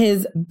Tacitus,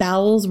 his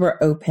bowels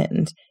were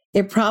opened.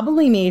 It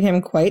probably made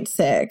him quite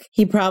sick.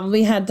 He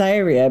probably had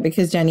diarrhea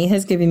because Jenny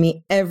has given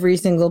me every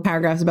single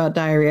paragraph about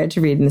diarrhea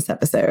to read in this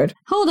episode.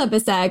 Hold up a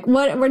sec.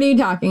 What are you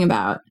talking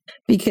about?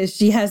 Because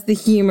she has the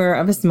humor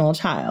of a small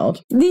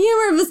child. The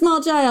humor of a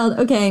small child.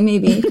 Okay,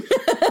 maybe.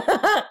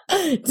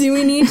 Do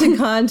we need to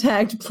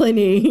contact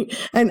Pliny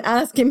and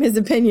ask him his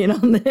opinion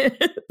on this?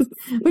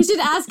 We should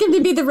ask him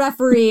to be the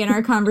referee in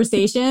our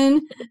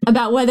conversation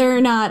about whether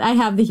or not I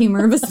have the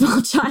humor of a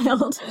small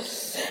child.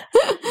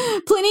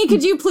 Pliny,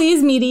 could you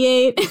please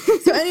mediate?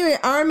 So anyway,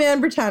 our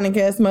man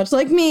Britannicus, much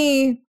like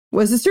me,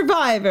 was a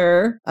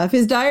survivor of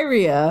his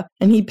diarrhea,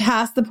 and he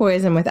passed the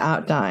poison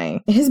without dying.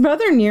 His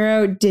brother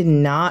Nero did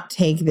not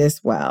take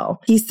this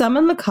well. He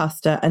summoned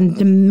Locusta and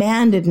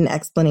demanded an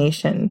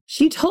explanation.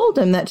 She told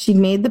him that she'd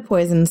made the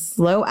poison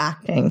slow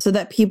acting so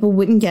that people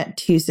wouldn't get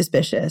too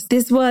suspicious.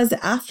 This was,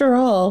 after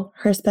all,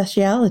 her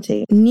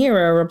specialty.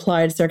 Nero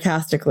replied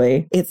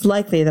sarcastically, "It's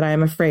likely that I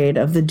am afraid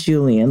of the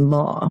Julian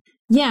law."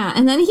 Yeah,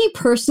 and then he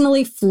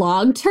personally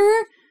flogged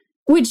her,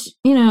 which,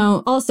 you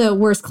know, also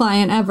worst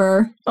client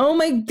ever. Oh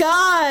my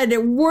God,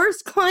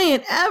 worst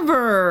client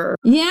ever.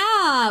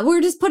 Yeah,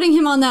 we're just putting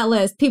him on that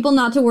list. People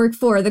not to work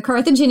for: the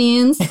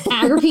Carthaginians,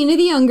 Agrippina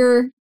the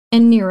Younger,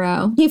 and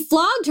Nero. He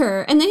flogged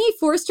her, and then he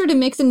forced her to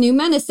mix a new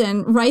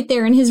medicine right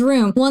there in his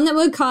room, one that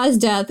would cause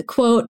death,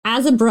 quote,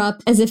 as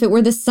abrupt as if it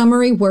were the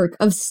summary work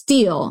of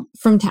steel,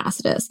 from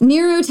Tacitus.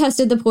 Nero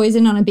tested the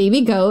poison on a baby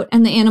goat,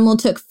 and the animal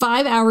took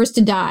 5 hours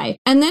to die.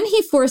 And then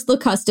he forced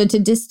Locusta to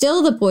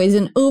distill the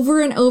poison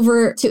over and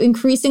over to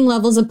increasing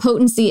levels of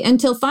potency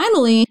until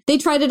finally they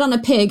tried it on a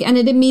pig, and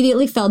it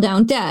immediately fell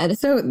down dead.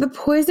 So the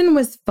poison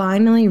was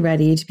finally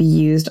ready to be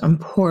used on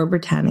poor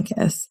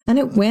Britannicus, and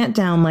it went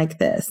down like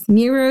this.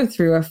 Nero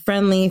threw a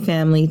friendly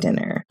family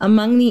dinner.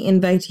 Among the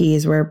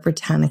invitees were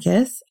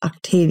Britannicus,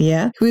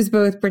 Octavia, who is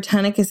both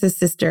Britannicus'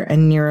 sister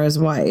and Nero's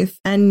wife,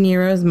 and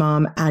Nero's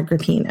mom,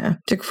 Agrippina.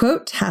 To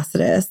quote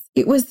Tacitus,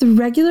 "It was the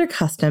regular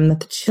custom that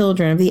the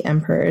children of the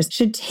emperors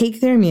should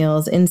take their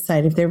meals in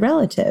sight of their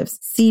relatives,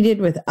 seated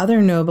with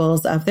other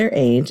nobles of their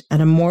age at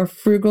a more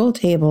frugal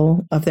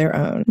table of their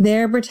own.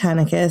 There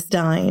Britannicus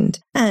dined,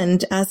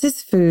 and as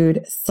his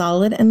food,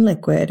 solid and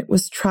liquid,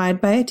 was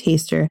tried by a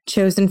taster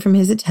chosen from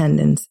his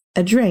attendants,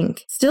 a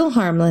drink, still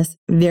harmless,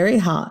 very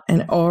hot,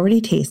 and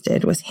already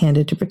tasted, was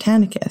handed to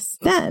Britannicus.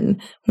 Then,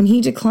 when he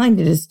declined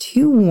it as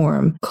too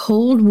warm,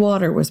 cold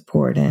water was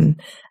poured in,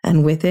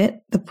 and with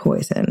it the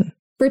poison."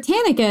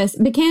 Britannicus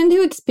began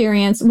to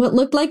experience what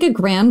looked like a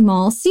grand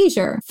mal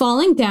seizure,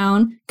 falling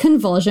down,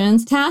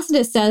 convulsions.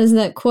 Tacitus says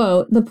that,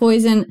 quote, the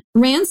poison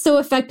ran so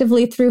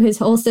effectively through his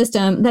whole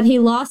system that he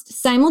lost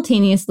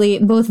simultaneously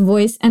both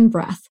voice and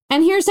breath.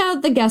 And here's how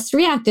the guests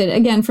reacted,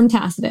 again from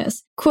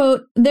Tacitus.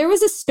 Quote, "There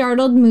was a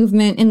startled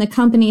movement in the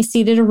company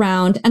seated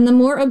around, and the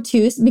more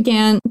obtuse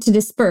began to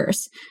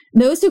disperse.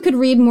 Those who could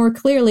read more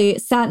clearly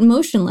sat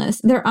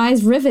motionless, their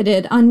eyes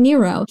riveted on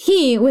Nero.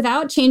 He,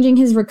 without changing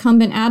his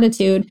recumbent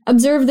attitude,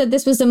 observed that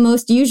this was a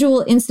most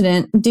usual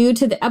incident due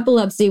to the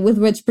epilepsy with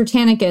which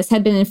Britannicus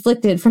had been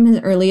inflicted from his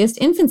earliest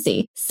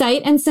infancy.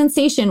 Sight and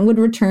sensation would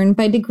return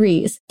by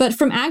degrees. But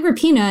from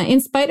Agrippina, in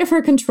spite of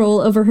her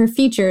control over her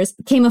features,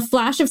 came a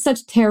flash of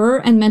such terror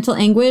and mental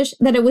anguish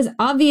that it was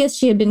obvious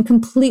she had been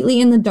completely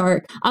in the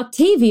dark.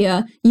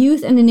 Octavia,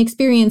 youth and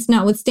inexperience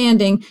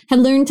notwithstanding, had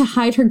learned to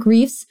hide her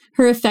griefs,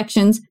 her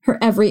affections, her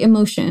every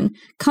emotion.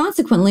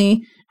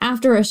 Consequently,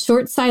 after a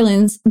short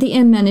silence, the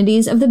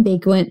amenities of the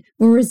banquet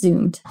were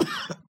resumed."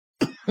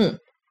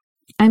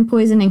 I'm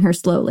poisoning her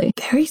slowly.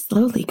 Very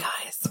slowly,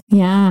 guys.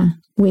 Yeah,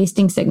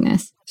 wasting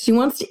sickness. She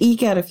wants to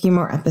eke out a few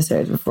more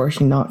episodes before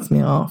she knocks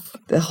me off.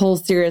 The whole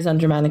series on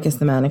Germanicus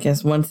the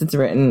Manicus, once it's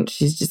written,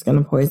 she's just going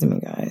to poison me,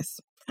 guys.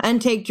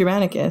 And take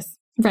Germanicus.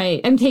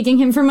 Right. I'm taking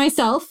him for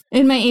myself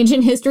in my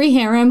ancient history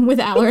harem with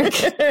Alaric.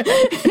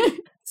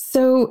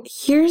 So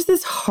here's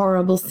this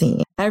horrible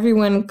scene.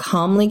 Everyone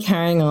calmly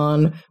carrying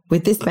on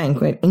with this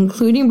banquet,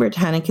 including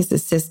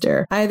Britannicus'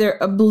 sister, either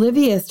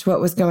oblivious to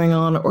what was going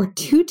on or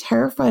too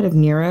terrified of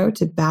Nero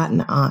to bat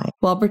an eye,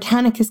 while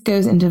Britannicus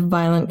goes into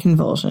violent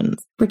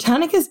convulsions.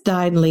 Britannicus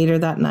died later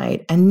that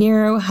night, and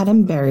Nero had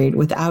him buried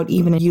without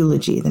even a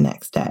eulogy the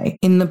next day,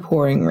 in the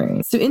pouring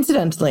rain. So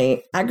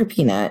incidentally,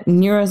 Agrippina,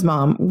 Nero's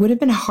mom, would have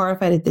been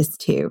horrified at this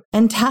too,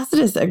 and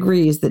Tacitus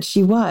agrees that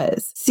she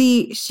was.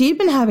 See, she'd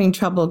been having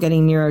trouble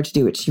getting Nero to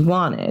do what she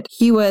wanted.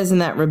 He was in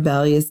that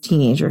rebellious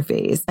teenager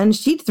phase, and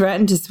she'd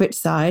threatened to switch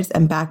sides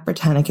and back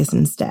Britannicus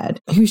instead,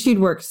 who she'd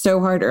worked so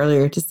hard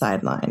earlier to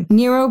sideline.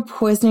 Nero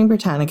poisoning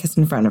Britannicus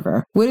in front of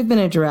her would have been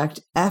a direct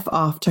F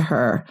off to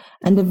her,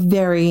 and a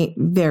very,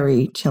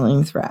 very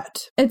chilling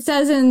threat. It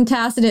says in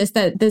Tacitus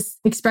that this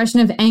expression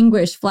of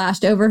anguish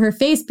flashed over her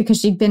face because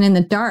she'd been in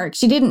the dark.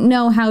 She didn't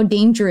know how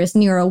dangerous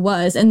Nero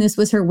was, and this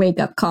was her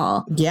wake-up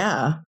call.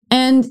 Yeah.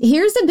 And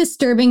here's a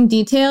disturbing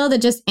detail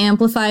that just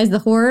amplifies the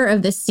horror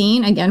of this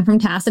scene, again from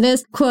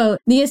Tacitus. Quote,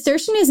 "The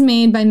assertion is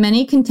made by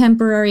many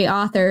contemporary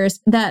authors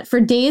that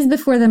for days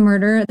before the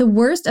murder, the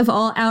worst of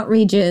all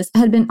outrages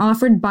had been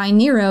offered by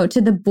Nero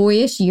to the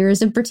boyish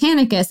years of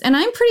Britannicus." And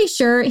I'm pretty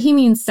sure he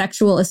means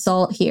sexual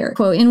assault here.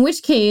 Quote, "In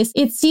which case,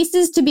 it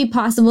ceases to be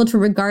possible to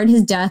regard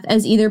his death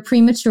as either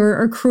premature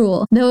or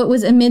cruel, though it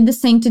was amid the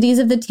sanctities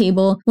of the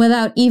table,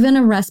 without even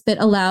a respite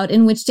allowed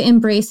in which to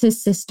embrace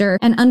his sister,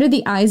 and under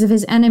the eyes of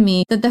his enemy,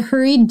 that the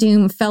hurried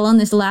doom fell on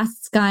this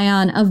last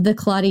scion of the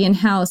Claudian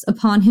house,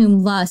 upon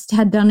whom lust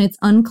had done its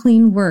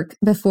unclean work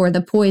before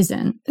the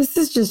poison." This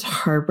is just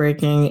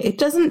heartbreaking. It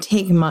doesn't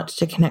take much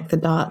to connect the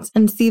dots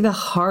and see the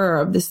horror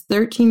of this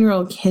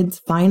 13-year-old kid's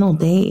final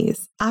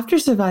days. After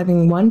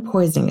surviving one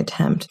poisoning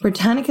attempt,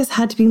 Britannicus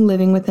had to be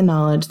living with the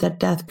knowledge that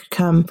death could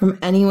come from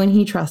anyone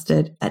he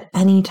trusted at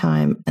any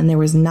time, and there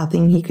was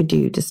nothing he could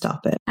do to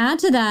stop it. Add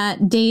to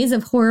that days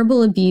of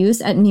horrible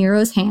abuse at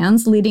Nero's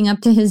hands leading up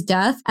to his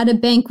death at a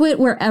banquet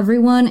where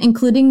everyone,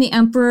 including the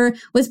emperor,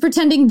 was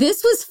pretending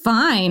this was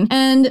fine.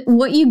 And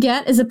what you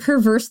get is a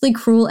perversely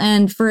cruel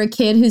end for a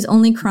kid whose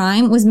only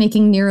crime was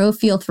making Nero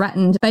feel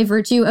threatened by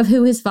virtue of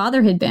who his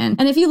father had been.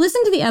 And if you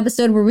listen to the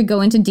episode where we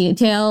go into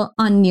detail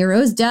on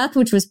Nero's death,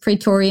 which was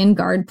Praetorian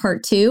Guard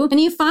Part 2, and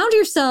you found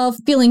yourself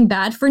feeling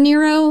bad for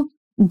Nero,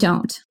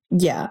 don't.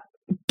 Yeah,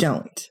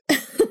 don't.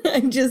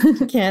 I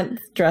just can't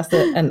stress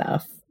it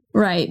enough.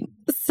 Right.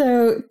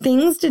 So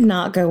things did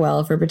not go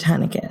well for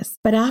Britannicus.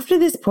 But after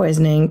this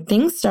poisoning,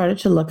 things started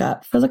to look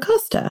up for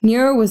Locusta.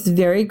 Nero was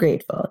very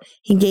grateful.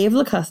 He gave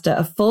Locusta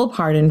a full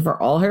pardon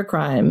for all her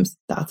crimes,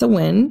 that's a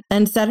win,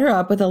 and set her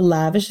up with a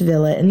lavish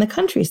villa in the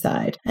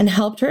countryside, and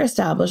helped her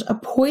establish a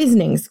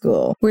poisoning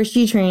school where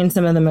she trained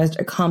some of the most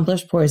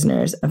accomplished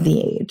poisoners of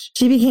the age.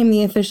 She became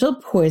the official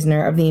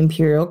poisoner of the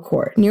imperial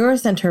court. Nero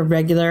sent her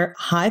regular,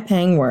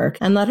 high-paying work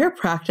and let her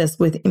practice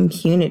with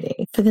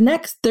impunity. For the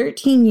next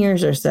 13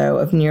 years or so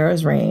of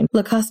Nero's reign,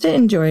 Locusta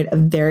enjoyed a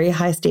very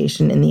high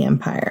station in the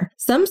empire.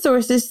 Some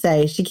sources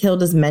say she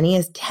killed as many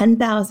as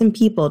 10,000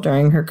 people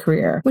during her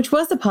career, which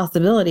was a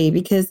possibility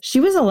because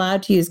she was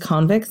allowed to use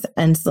convicts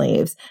and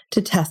slaves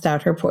to test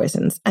out her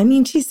poisons. I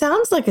mean, she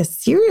sounds like a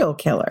serial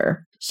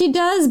killer. She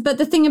does, but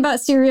the thing about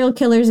serial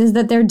killers is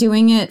that they're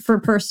doing it for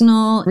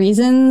personal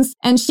reasons.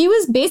 And she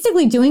was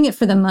basically doing it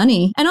for the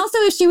money. And also,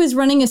 if she was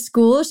running a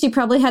school, she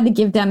probably had to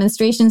give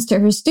demonstrations to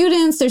her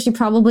students, so she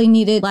probably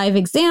needed live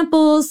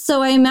examples.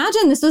 So I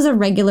imagine this was a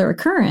regular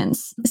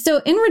occurrence.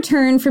 So in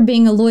return for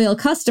being a loyal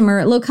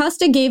customer,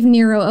 Locusta gave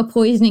Nero a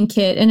poisoning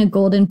kit in a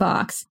golden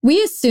box.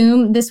 We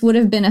assume this would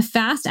have been a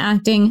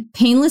fast-acting,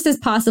 painless as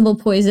possible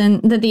poison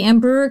that the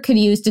emperor could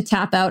use to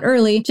tap out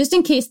early, just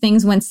in case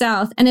things went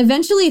south. And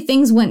eventually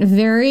things went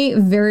very,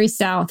 very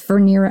south for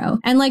Nero.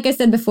 And like I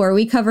said before,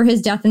 we cover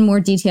his death in more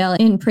detail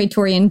in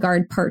Praetorian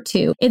Guard Part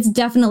 2. It's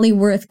definitely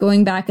worth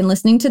going back and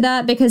listening to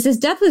that because his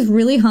death was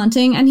really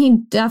haunting and he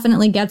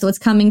definitely gets what's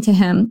coming to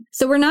him.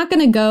 So we're not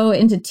going to go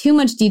into too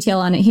much detail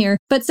on it here,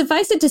 but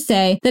suffice it to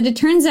say that it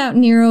turns out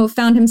Nero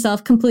found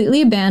himself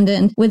completely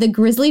abandoned with a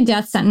grisly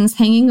death sentence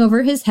hanging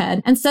over his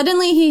head, and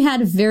suddenly he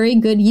had very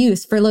good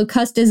use for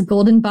Locusta's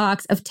golden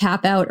box of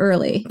tap out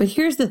early. But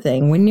here's the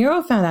thing, when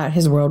Nero found out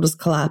his world was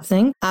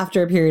collapsing,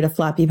 after a period of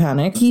flappy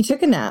panic, he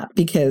took a nap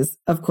because,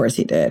 of course,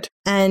 he did.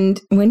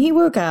 And when he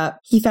woke up,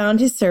 he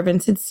found his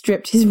servants had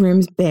stripped his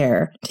rooms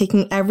bare,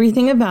 taking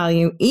everything of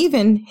value,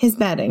 even his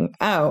bedding.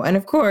 Oh, and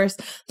of course,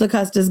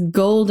 Locusta's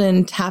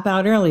golden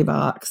tap-out early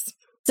box.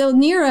 So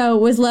Nero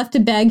was left to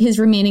beg his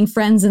remaining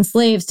friends and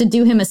slaves to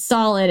do him a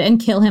solid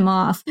and kill him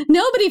off.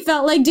 Nobody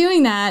felt like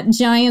doing that.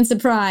 Giant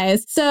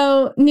surprise.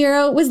 So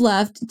Nero was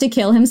left to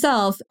kill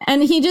himself,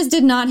 and he just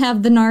did not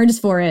have the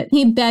nards for it.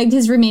 He begged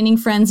his remaining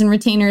friends and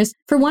retainers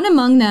for one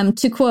among them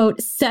to,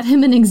 quote, set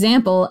him an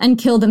example and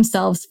kill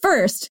themselves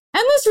first.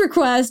 And this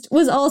request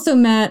was also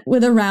met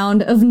with a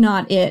round of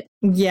not it.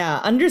 Yeah,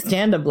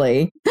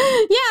 understandably.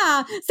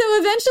 Yeah, so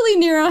eventually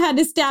Nero had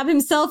to stab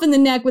himself in the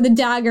neck with a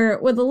dagger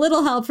with a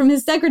little help from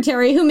his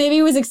secretary, who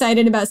maybe was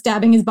excited about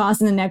stabbing his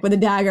boss in the neck with a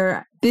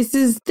dagger. This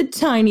is the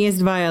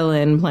tiniest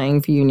violin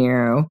playing for you,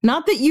 Nero.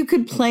 Not that you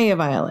could play a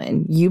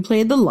violin. You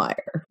played the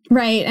lyre.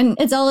 Right. And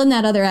it's all in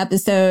that other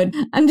episode.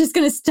 I'm just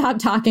going to stop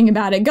talking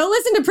about it. Go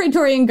listen to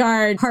Praetorian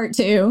Guard Part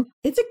 2.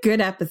 It's a good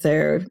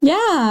episode.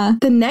 Yeah.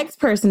 The next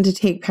person to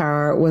take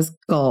power was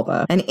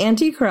Galba, an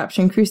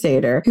anti-corruption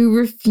crusader who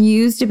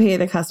refused to pay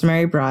the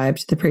customary bribe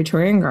to the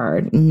Praetorian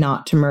Guard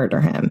not to murder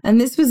him. And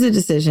this was a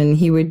decision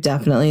he would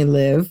definitely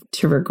live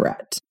to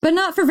regret. But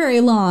not for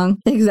very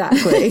long.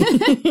 Exactly.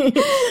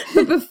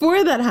 But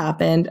before that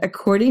happened,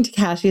 according to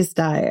Cassius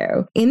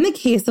Dio, in the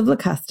case of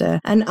Locusta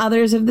and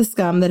others of the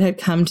scum that had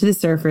come to the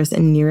surface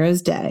in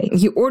Nero's day,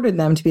 he ordered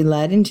them to be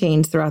led in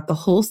chains throughout the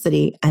whole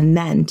city and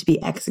then to be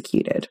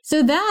executed.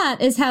 So that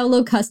is how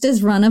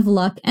Locusta's run of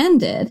luck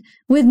ended,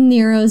 with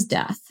Nero's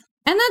death.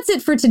 And that's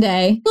it for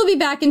today. We'll be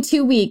back in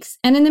 2 weeks.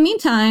 And in the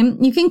meantime,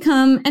 you can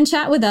come and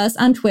chat with us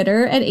on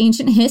Twitter at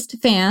Ancient Hist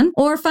Fan,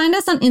 or find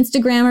us on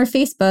Instagram or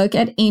Facebook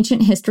at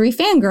Ancient History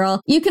Fangirl.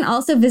 You can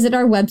also visit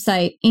our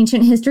website,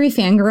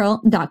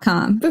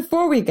 ancienthistoryfangirl.com.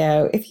 Before we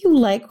go, if you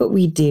like what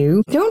we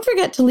do, don't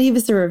forget to leave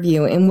us a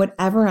review in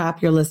whatever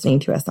app you're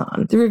listening to us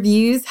on. The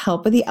reviews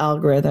help with the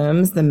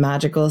algorithms, the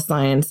magical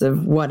science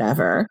of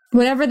whatever.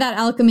 Whatever that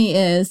alchemy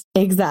is.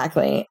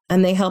 Exactly.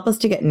 And they help us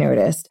to get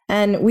noticed.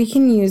 And we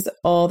can use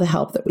all the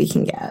help that we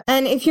can get.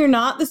 And if you're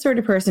not the sort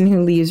of person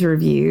who leaves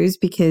reviews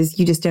because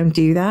you just don't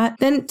do that,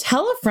 then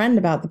tell a friend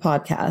about the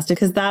podcast,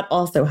 because that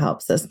also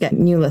helps us get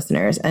new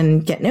listeners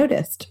and get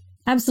noticed.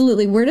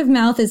 Absolutely. Word of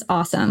mouth is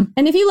awesome.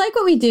 And if you like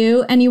what we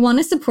do and you want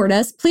to support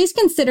us, please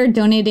consider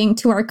donating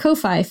to our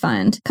Ko-Fi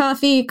fund.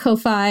 Coffee,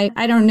 Ko-Fi,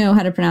 I don't know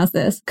how to pronounce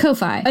this.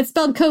 Ko-Fi. It's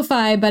spelled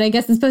Ko-Fi, but I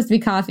guess it's supposed to be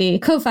coffee.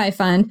 Ko-Fi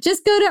fund.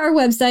 Just go to our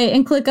website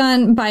and click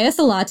on Buy Us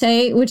a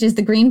Latte, which is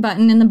the green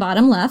button in the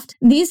bottom left.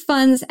 These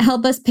funds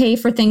help us pay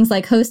for things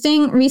like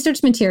hosting,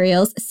 research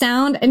materials,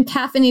 sound, and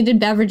caffeinated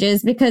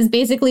beverages, because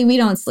basically we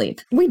don't sleep.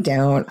 We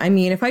don't. I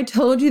mean, if I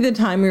told you the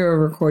time we were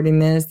recording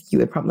this, you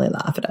would probably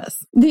laugh at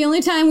us. The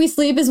only time we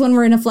sleep is when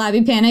we're in a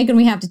flabby panic and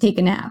we have to take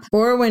a nap.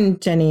 Or when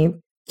Jenny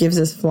gives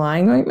us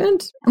flying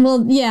ointment.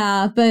 Well,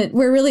 yeah, but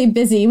we're really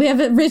busy. We have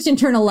a rich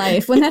internal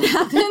life when that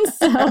happens,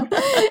 so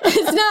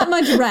it's not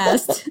much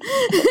rest.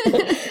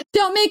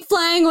 Don't make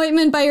flying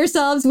ointment by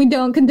yourselves. We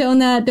don't condone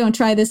that. Don't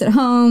try this at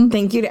home.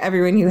 Thank you to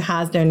everyone who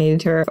has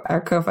donated to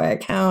our Ko-Fi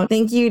account.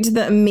 Thank you to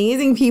the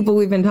amazing people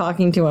we've been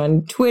talking to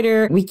on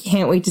Twitter. We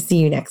can't wait to see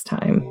you next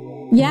time.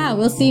 Yeah,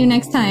 we'll see you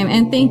next time.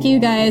 And thank you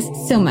guys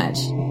so much.